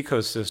in an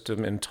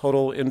ecosystem in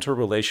total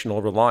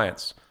interrelational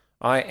reliance.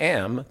 I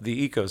am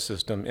the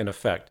ecosystem in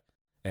effect,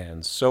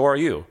 and so are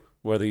you,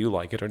 whether you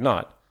like it or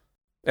not.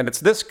 And it's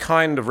this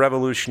kind of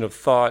revolution of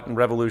thought and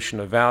revolution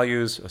of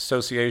values,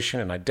 association,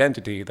 and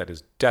identity that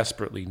is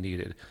desperately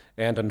needed.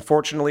 And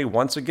unfortunately,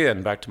 once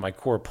again, back to my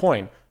core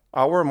point,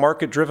 Our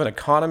market-driven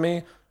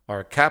economy,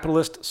 our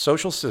capitalist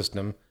social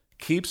system,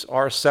 keeps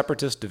our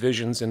separatist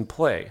divisions in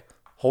play,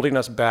 holding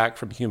us back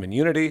from human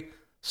unity,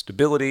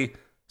 stability,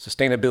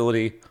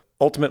 sustainability,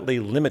 ultimately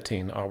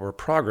limiting our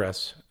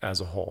progress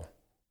as a whole.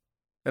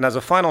 And as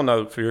a final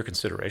note for your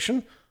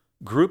consideration,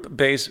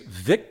 group-based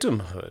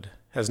victimhood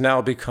has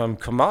now become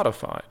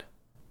commodified,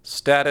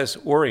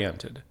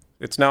 status-oriented.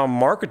 It's now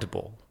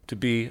marketable to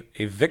be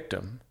a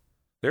victim.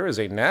 There is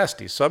a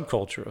nasty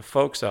subculture of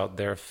folks out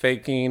there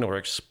faking or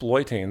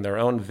exploiting their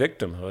own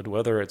victimhood,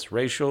 whether it's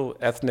racial,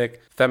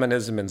 ethnic,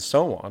 feminism, and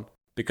so on,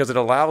 because it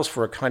allows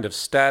for a kind of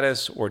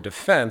status or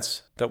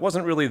defense that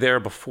wasn't really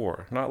there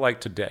before, not like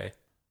today.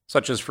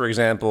 Such as, for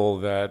example,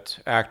 that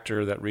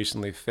actor that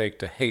recently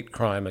faked a hate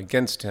crime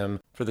against him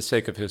for the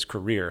sake of his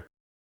career.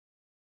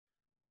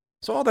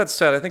 So all that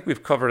said, I think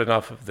we've covered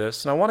enough of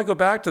this, and I want to go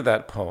back to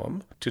that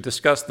poem to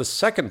discuss the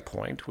second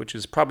point, which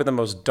is probably the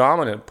most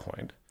dominant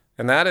point,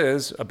 and that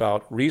is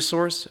about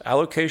resource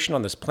allocation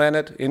on this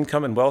planet,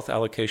 income and wealth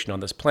allocation on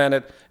this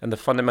planet, and the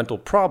fundamental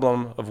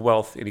problem of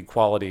wealth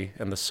inequality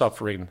and the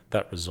suffering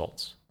that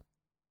results.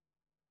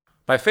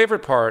 My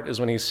favorite part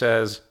is when he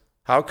says,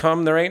 "How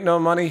come there ain't no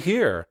money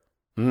here?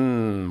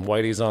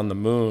 Whitey's on the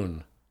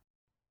moon."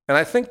 And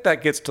I think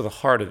that gets to the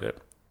heart of it.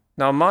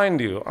 Now, mind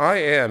you, I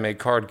am a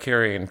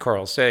card-carrying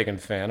Carl Sagan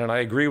fan, and I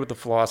agree with the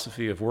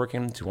philosophy of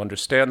working to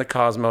understand the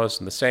cosmos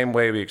in the same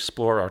way we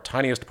explore our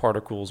tiniest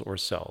particles or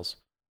cells.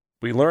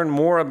 We learn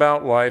more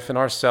about life and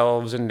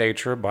ourselves and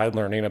nature by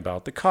learning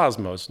about the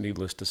cosmos,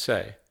 needless to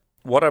say.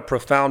 What a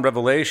profound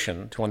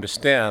revelation to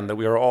understand that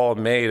we are all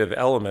made of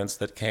elements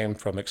that came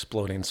from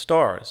exploding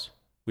stars.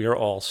 We are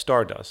all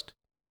stardust.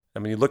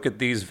 And when you look at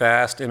these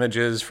vast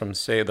images from,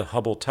 say, the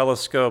Hubble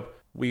telescope,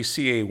 we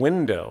see a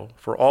window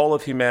for all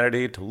of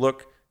humanity to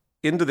look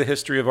into the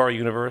history of our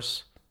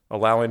universe,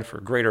 allowing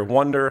for greater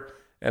wonder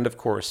and, of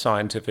course,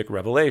 scientific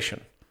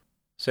revelation.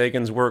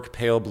 Sagan's work,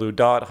 Pale Blue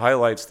Dot,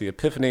 highlights the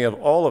epiphany of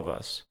all of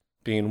us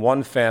being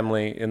one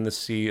family in the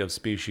sea of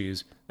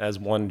species as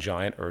one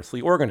giant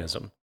earthly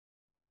organism.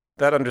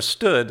 That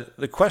understood,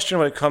 the question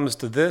when it comes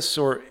to this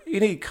or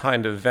any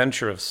kind of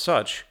venture of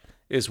such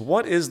is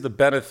what is the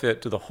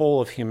benefit to the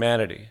whole of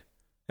humanity?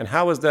 And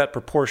how is that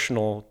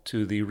proportional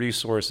to the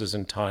resources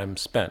and time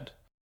spent?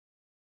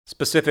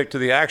 Specific to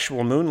the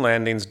actual moon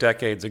landings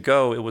decades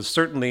ago, it was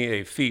certainly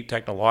a feat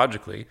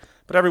technologically,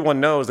 but everyone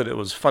knows that it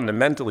was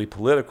fundamentally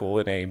political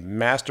in a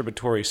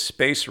masturbatory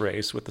space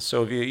race with the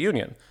Soviet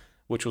Union,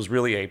 which was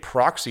really a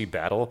proxy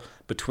battle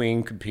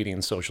between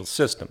competing social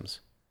systems.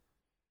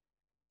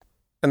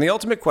 And the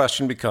ultimate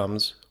question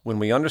becomes, when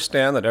we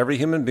understand that every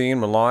human being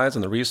relies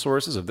on the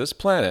resources of this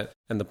planet,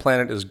 and the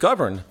planet is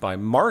governed by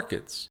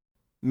markets,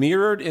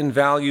 mirrored in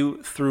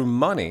value through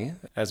money,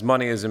 as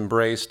money is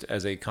embraced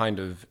as a kind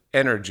of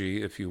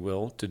energy, if you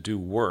will, to do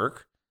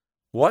work,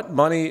 what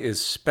money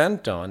is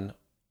spent on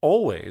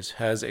always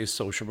has a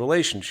social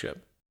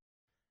relationship.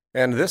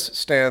 And this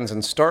stands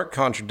in stark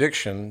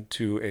contradiction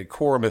to a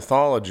core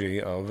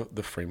mythology of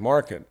the free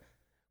market,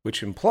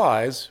 which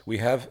implies we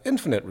have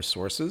infinite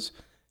resources,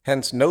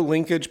 hence no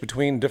linkage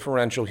between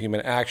differential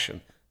human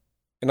action.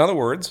 In other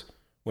words,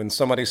 when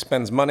somebody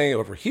spends money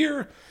over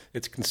here,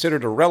 it's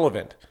considered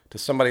irrelevant to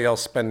somebody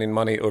else spending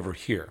money over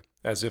here,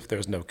 as if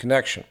there's no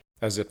connection,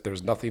 as if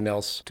there's nothing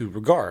else to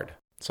regard,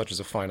 such as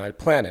a finite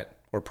planet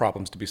or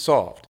problems to be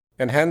solved.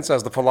 And hence,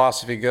 as the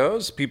philosophy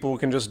goes, people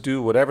can just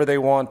do whatever they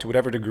want to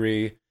whatever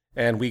degree,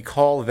 and we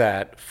call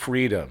that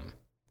freedom.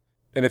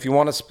 And if you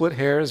want to split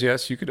hairs,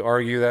 yes, you could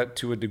argue that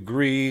to a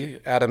degree,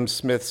 Adam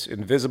Smith's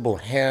invisible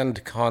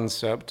hand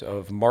concept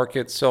of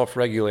market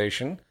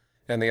self-regulation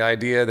and the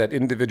idea that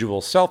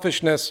individual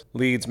selfishness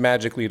leads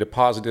magically to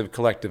positive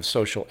collective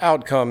social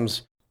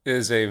outcomes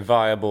is a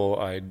viable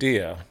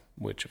idea,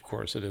 which of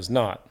course it is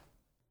not.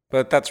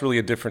 But that's really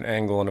a different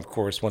angle, and of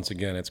course, once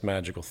again, it's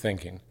magical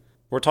thinking.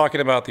 We're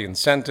talking about the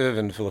incentive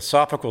and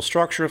philosophical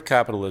structure of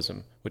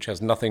capitalism, which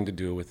has nothing to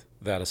do with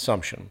that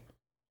assumption.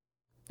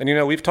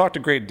 And we've talked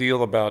a great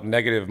deal about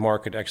negative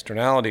market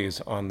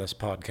externalities on this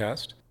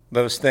podcast,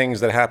 those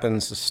things that happen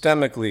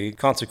systemically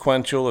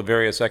consequential of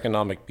various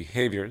economic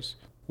behaviors,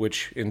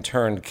 which in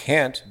turn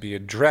can't be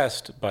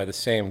addressed by the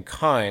same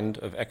kind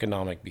of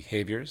economic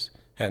behaviors,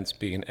 hence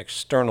being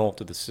external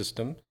to the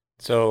system.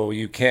 So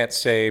you can't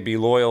say be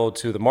loyal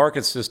to the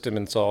market system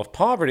and solve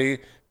poverty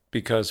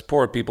because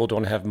poor people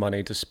don't have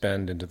money to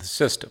spend into the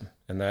system,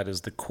 and that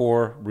is the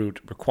core root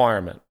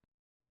requirement.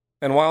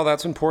 And while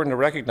that's important to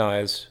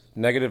recognize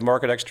negative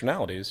market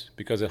externalities,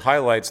 because it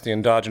highlights the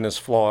endogenous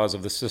flaws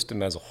of the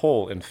system as a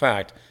whole, in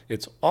fact,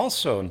 it's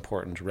also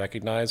important to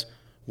recognize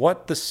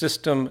what the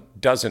system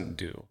doesn't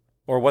do,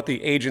 or what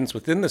the agents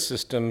within the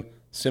system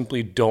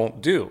simply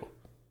don't do,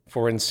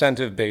 for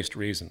incentive-based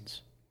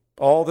reasons.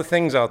 All the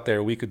things out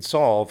there we could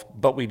solve,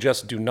 but we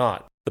just do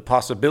not. The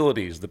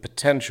possibilities, the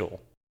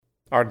potential.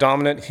 Our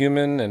dominant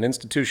human and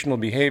institutional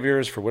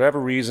behaviors, for whatever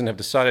reason, have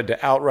decided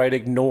to outright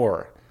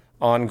ignore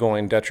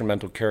ongoing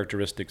detrimental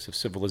characteristics of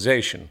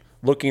civilization,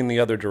 looking the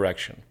other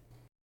direction.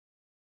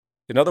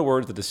 In other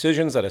words, the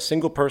decisions that a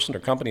single person or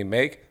company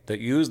make that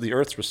use the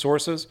Earth's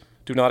resources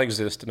do not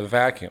exist in a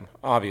vacuum,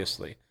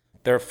 obviously.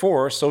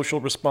 Therefore,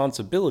 social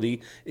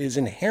responsibility is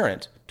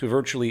inherent to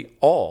virtually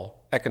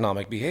all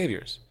economic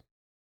behaviors.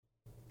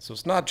 So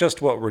it's not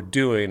just what we're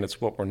doing, it's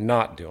what we're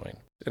not doing.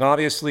 And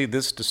obviously,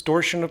 this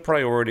distortion of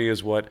priority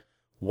is what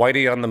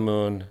Whitey on the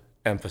Moon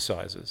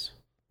emphasizes.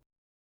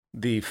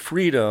 The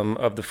freedom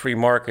of the free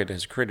market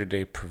has created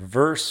a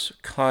perverse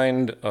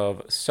kind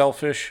of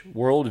selfish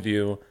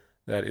worldview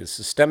that is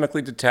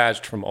systemically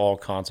detached from all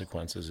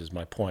consequences, is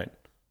my point.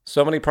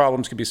 So many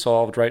problems can be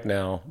solved right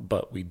now,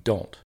 but we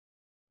don't.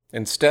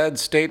 Instead,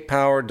 state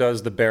power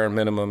does the bare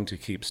minimum to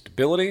keep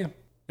stability,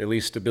 at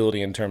least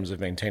stability in terms of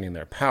maintaining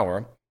their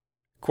power.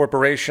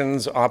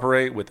 Corporations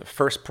operate with the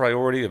first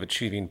priority of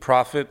achieving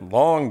profit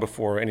long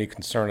before any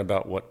concern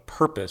about what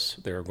purpose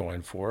they're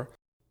going for.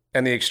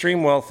 And the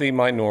extreme wealthy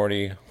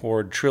minority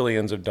hoard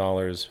trillions of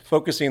dollars,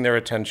 focusing their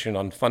attention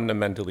on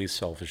fundamentally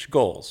selfish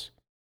goals.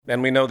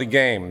 And we know the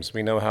games.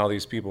 We know how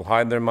these people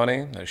hide their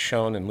money, as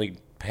shown in leaked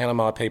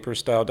Panama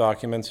Papers-style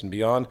documents and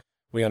beyond.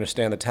 We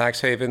understand the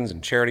tax havens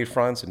and charity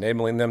fronts,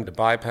 enabling them to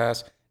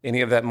bypass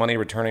any of that money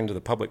returning to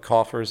the public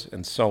coffers,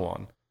 and so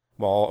on.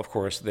 While, of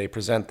course, they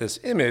present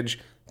this image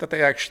that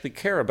they actually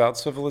care about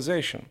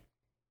civilization.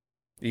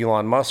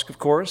 Elon Musk, of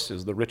course,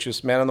 is the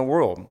richest man in the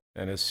world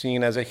and is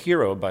seen as a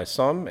hero by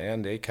some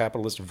and a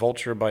capitalist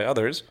vulture by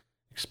others,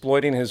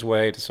 exploiting his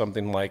way to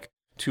something like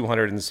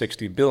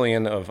 $260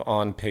 billion of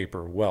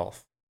on-paper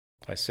wealth.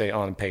 I say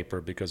on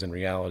paper because in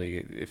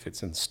reality, if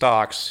it's in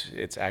stocks,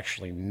 it's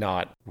actually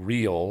not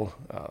real.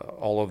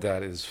 All of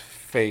that is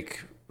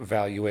fake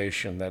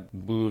valuation that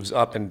moves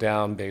up and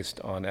down based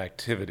on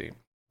activity.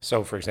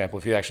 So, for example,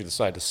 if he actually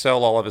decided to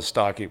sell all of his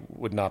stock, it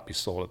would not be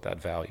sold at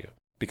that value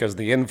because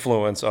the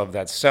influence of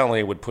that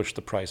selling would push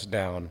the price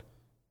down.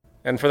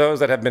 And for those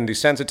that have been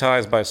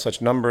desensitized by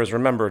such numbers,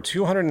 remember,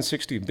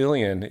 260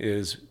 billion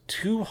is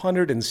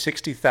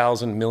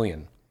 260,000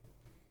 million.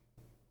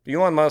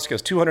 Elon Musk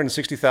has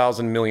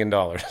 $260,000 million,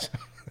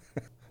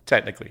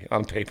 technically,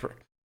 on paper.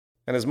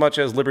 And as much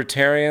as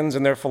libertarians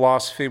in their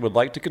philosophy would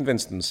like to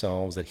convince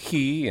themselves that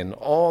he and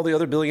all the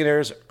other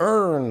billionaires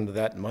earned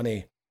that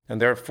money, and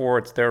therefore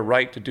it's their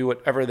right to do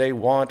whatever they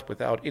want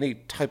without any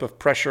type of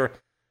pressure,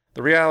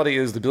 the reality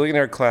is the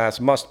billionaire class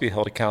must be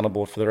held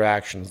accountable for their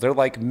actions. They're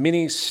like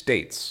mini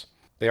states.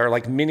 They are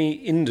like mini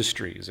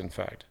industries, in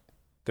fact.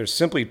 There's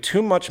simply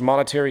too much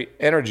monetary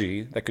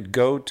energy that could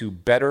go to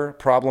better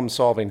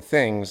problem-solving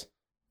things,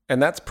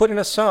 and that's putting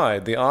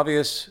aside the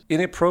obvious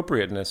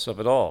inappropriateness of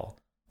it all,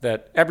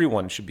 that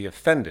everyone should be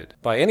offended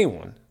by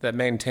anyone that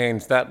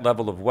maintains that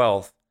level of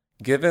wealth,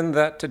 given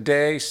that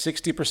today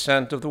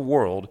 60% of the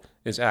world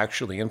is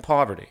actually in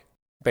poverty,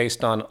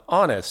 based on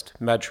honest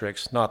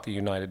metrics, not the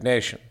United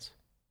Nations.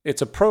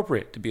 It's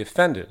appropriate to be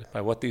offended by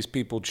what these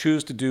people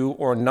choose to do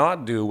or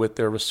not do with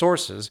their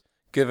resources,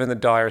 given the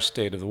dire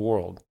state of the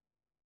world.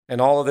 And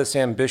all of this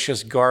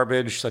ambitious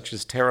garbage, such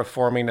as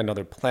terraforming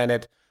another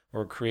planet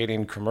or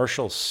creating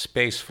commercial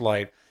space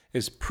flight,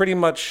 is pretty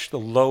much the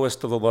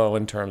lowest of the low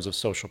in terms of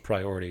social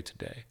priority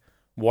today.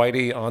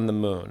 Whitey on the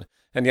moon.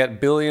 And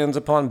yet billions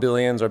upon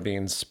billions are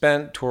being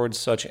spent towards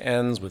such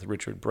ends with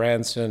Richard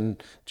Branson,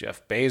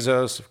 Jeff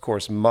Bezos, of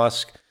course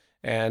Musk,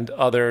 and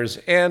others,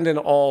 and in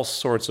all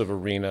sorts of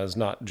arenas,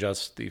 not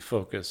just the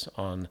focus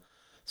on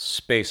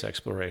space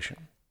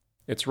exploration.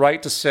 It's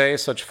right to say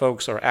such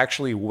folks are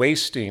actually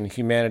wasting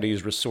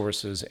humanity's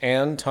resources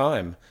and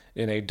time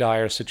in a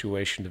dire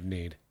situation of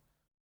need.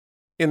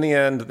 In the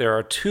end, there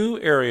are two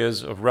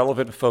areas of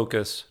relevant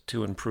focus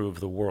to improve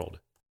the world.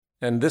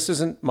 And this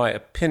isn't my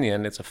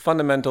opinion, it's a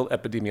fundamental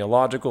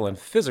epidemiological and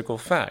physical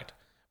fact.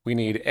 We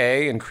need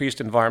A, increased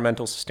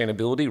environmental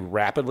sustainability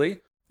rapidly,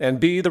 and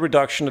B, the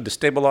reduction of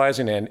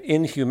destabilizing and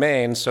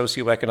inhumane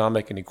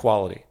socioeconomic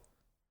inequality.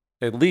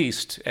 At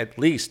least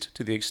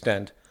to the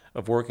extent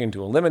of working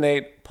to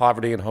eliminate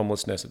poverty and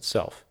homelessness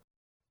itself.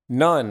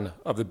 None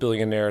of the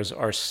billionaires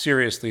are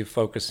seriously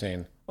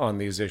focusing on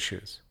these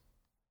issues.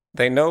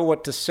 They know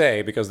what to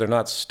say because they're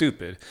not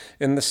stupid.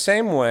 In the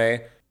same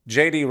way,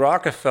 J.D.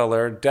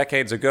 Rockefeller,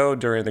 decades ago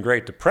during the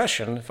Great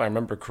Depression, if I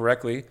remember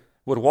correctly,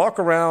 would walk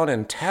around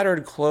in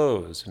tattered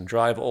clothes and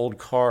drive old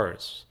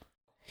cars.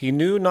 He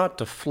knew not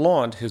to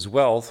flaunt his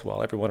wealth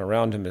while everyone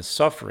around him is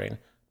suffering,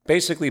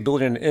 basically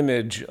building an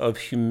image of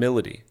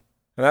humility.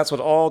 And that's what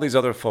all these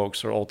other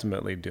folks are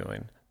ultimately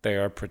doing. They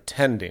are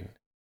pretending.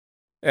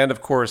 And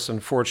of course,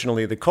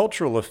 unfortunately, the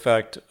cultural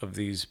effect of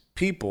these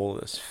people,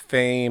 this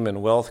fame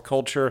and wealth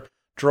culture,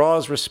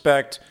 draws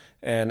respect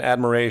and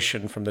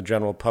admiration from the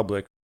general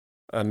public.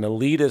 An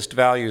elitist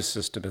value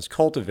system is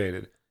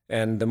cultivated,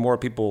 and the more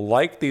people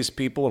like these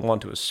people and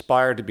want to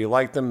aspire to be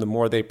like them, the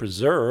more they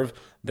preserve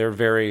their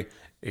very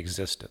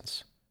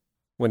existence.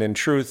 When in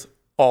truth,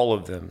 all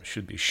of them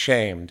should be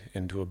shamed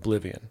into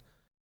oblivion.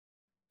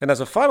 And as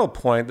a final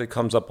point that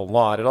comes up a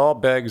lot, it all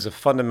begs a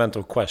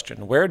fundamental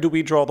question. Where do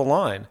we draw the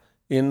line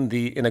in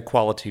the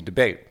inequality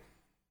debate?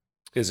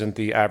 Isn't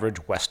the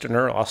average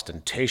Westerner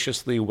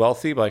ostentatiously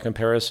wealthy by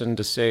comparison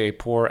to, say, a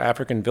poor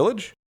African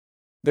village?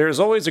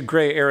 There's always a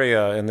gray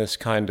area in this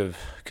kind of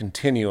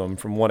continuum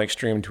from one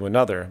extreme to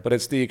another, but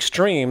it's the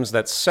extremes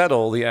that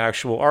settle the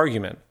actual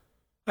argument.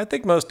 I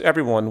think most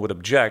everyone would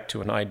object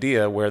to an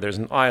idea where there's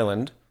an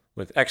island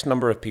with X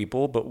number of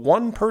people, but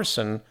one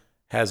person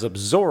has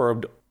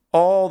absorbed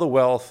all the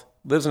wealth,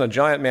 lives in a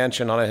giant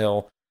mansion on a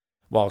hill,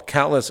 while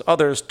countless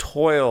others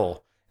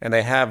toil, and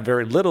they have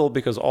very little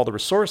because all the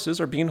resources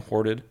are being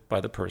hoarded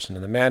by the person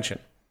in the mansion.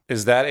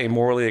 Is that a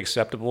morally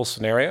acceptable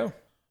scenario?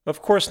 Of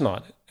course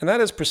not, and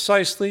that is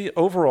precisely,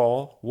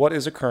 overall, what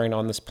is occurring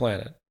on this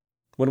planet.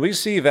 When we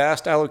see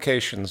vast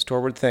allocations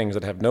toward things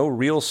that have no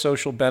real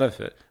social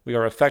benefit, we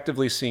are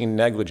effectively seeing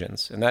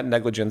negligence, and that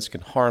negligence can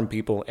harm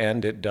people,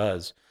 and it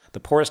does. The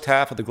poorest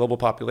half of the global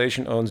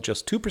population owns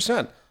just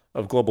 2%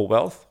 of global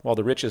wealth, while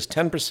the richest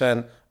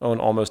 10% own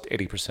almost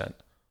 80%.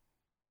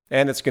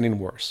 And it's getting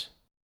worse.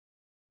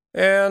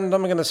 And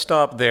I'm going to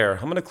stop there.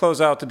 I'm going to close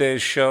out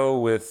today's show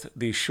with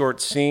the short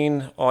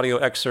scene audio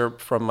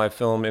excerpt from my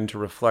film Into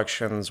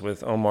Reflections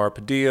with Omar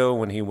Padillo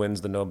when he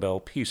wins the Nobel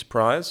Peace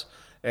Prize,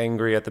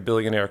 Angry at the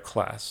Billionaire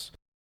Class.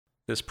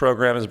 This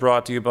program is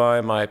brought to you by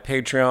my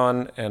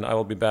Patreon, and I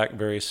will be back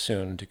very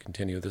soon to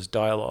continue this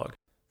dialogue.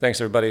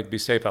 Thanks, everybody. Be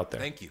safe out there.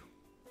 Thank you.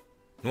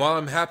 And while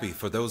I'm happy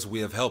for those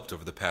we have helped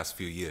over the past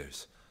few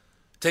years,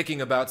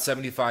 taking about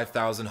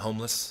 75,000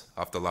 homeless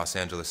off the Los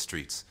Angeles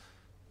streets,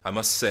 I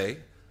must say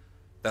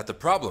that the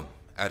problem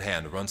at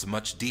hand runs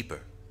much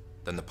deeper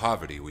than the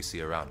poverty we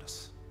see around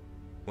us.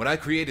 When I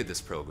created this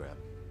program,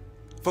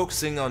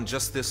 focusing on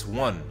just this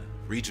one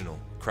regional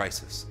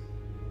crisis,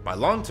 my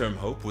long-term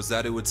hope was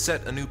that it would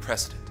set a new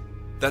precedent,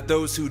 that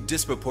those who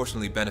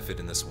disproportionately benefit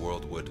in this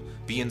world would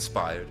be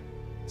inspired,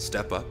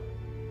 step up,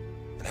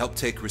 and help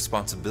take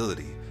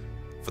responsibility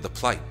for the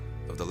plight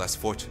of the less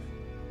fortunate.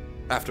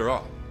 After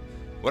all,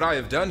 what I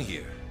have done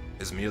here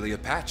is merely a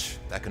patch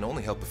that can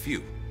only help a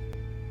few.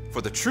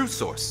 For the true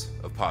source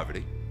of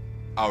poverty,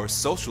 our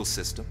social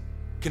system,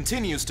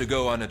 continues to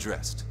go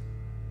unaddressed.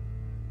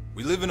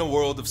 We live in a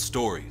world of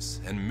stories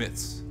and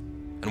myths,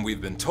 and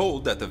we've been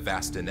told that the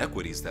vast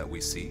inequities that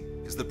we see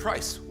is the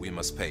price we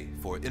must pay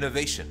for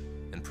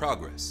innovation and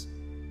progress.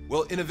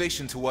 Well,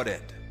 innovation to what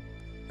end?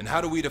 And how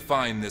do we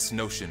define this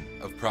notion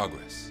of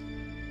progress?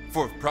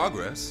 For if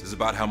progress is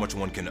about how much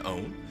one can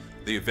own,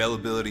 the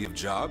availability of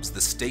jobs,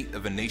 the state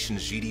of a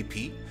nation's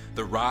GDP,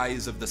 the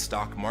rise of the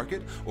stock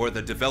market, or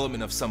the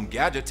development of some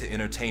gadget to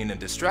entertain and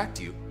distract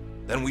you,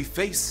 then we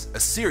face a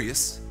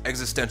serious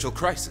existential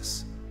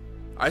crisis.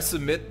 I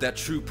submit that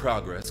true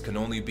progress can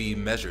only be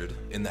measured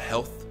in the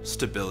health,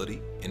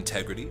 stability,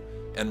 integrity,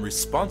 and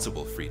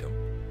responsible freedom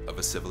of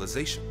a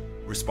civilization.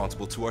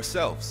 Responsible to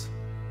ourselves,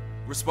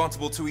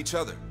 responsible to each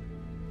other,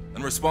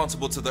 and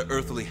responsible to the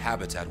earthly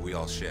habitat we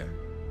all share.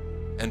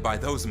 And by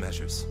those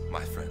measures,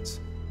 my friends,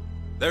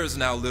 there is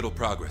now little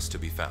progress to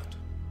be found,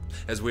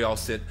 as we all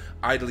sit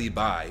idly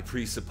by,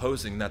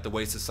 presupposing that the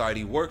way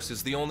society works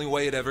is the only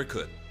way it ever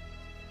could.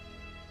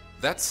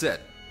 That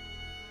said,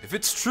 if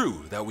it's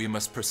true that we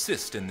must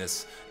persist in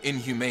this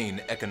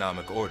inhumane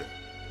economic order,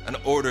 an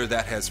order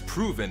that has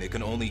proven it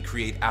can only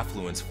create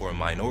affluence for a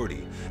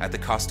minority at the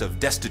cost of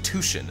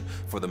destitution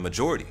for the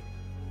majority,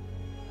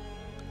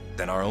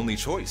 then our only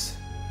choice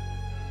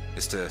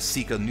is to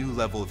seek a new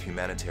level of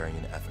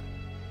humanitarian effort.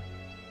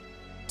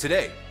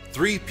 Today,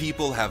 3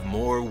 people have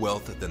more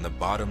wealth than the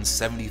bottom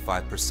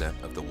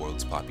 75% of the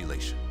world's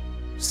population.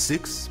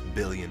 6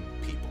 billion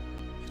people.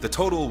 The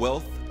total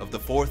wealth of the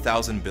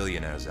 4,000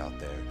 billionaires out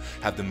there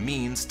have the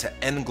means to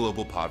end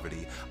global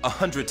poverty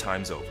 100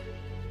 times over.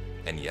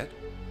 And yet,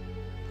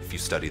 if you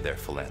study their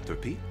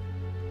philanthropy,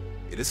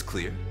 it is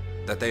clear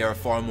that they are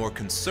far more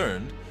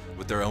concerned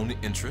with their own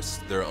interests,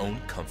 their own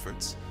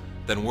comforts,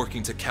 than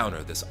working to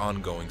counter this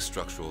ongoing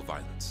structural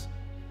violence.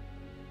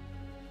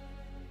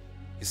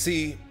 You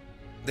see,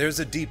 there's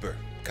a deeper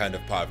kind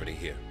of poverty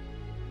here.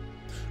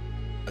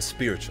 A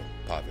spiritual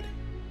poverty.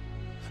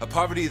 A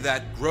poverty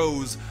that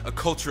grows a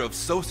culture of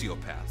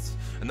sociopaths,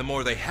 and the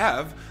more they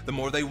have, the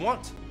more they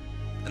want,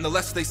 and the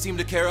less they seem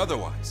to care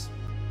otherwise.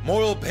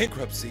 Moral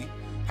bankruptcy,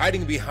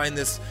 hiding behind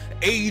this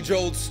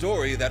age-old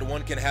story that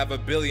one can have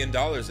 $1 billion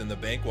in the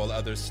bank while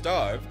others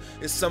starve,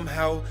 is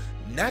somehow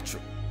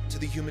natural to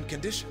the human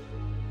condition.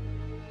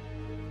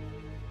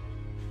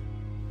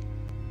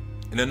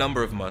 In a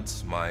number of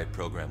months, my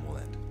program will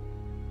end,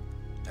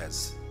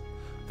 as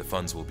the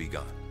funds will be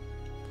gone.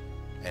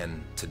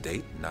 And to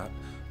date, not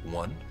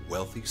one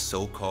wealthy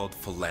so-called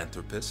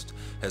philanthropist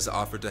has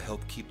offered to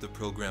help keep the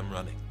program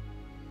running.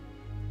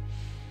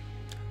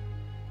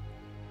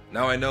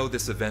 Now I know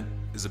this event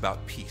is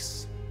about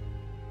peace,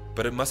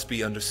 but it must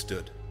be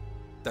understood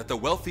that the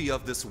wealthy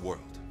of this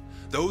world,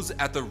 those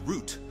at the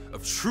root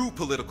of true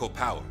political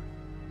power,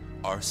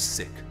 are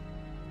sick.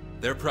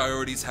 Their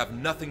priorities have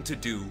nothing to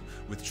do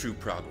with true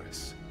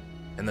progress,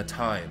 and the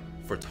time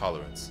for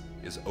tolerance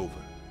is over.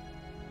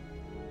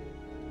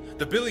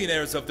 The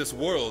billionaires of this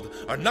world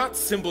are not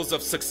symbols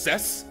of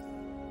success.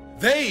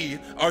 They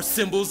are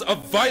symbols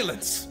of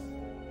violence.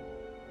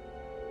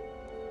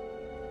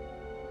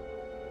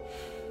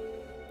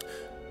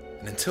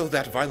 And until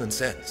that violence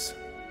ends,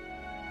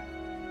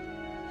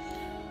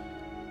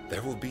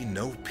 there will be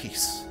no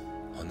peace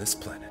on this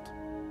planet.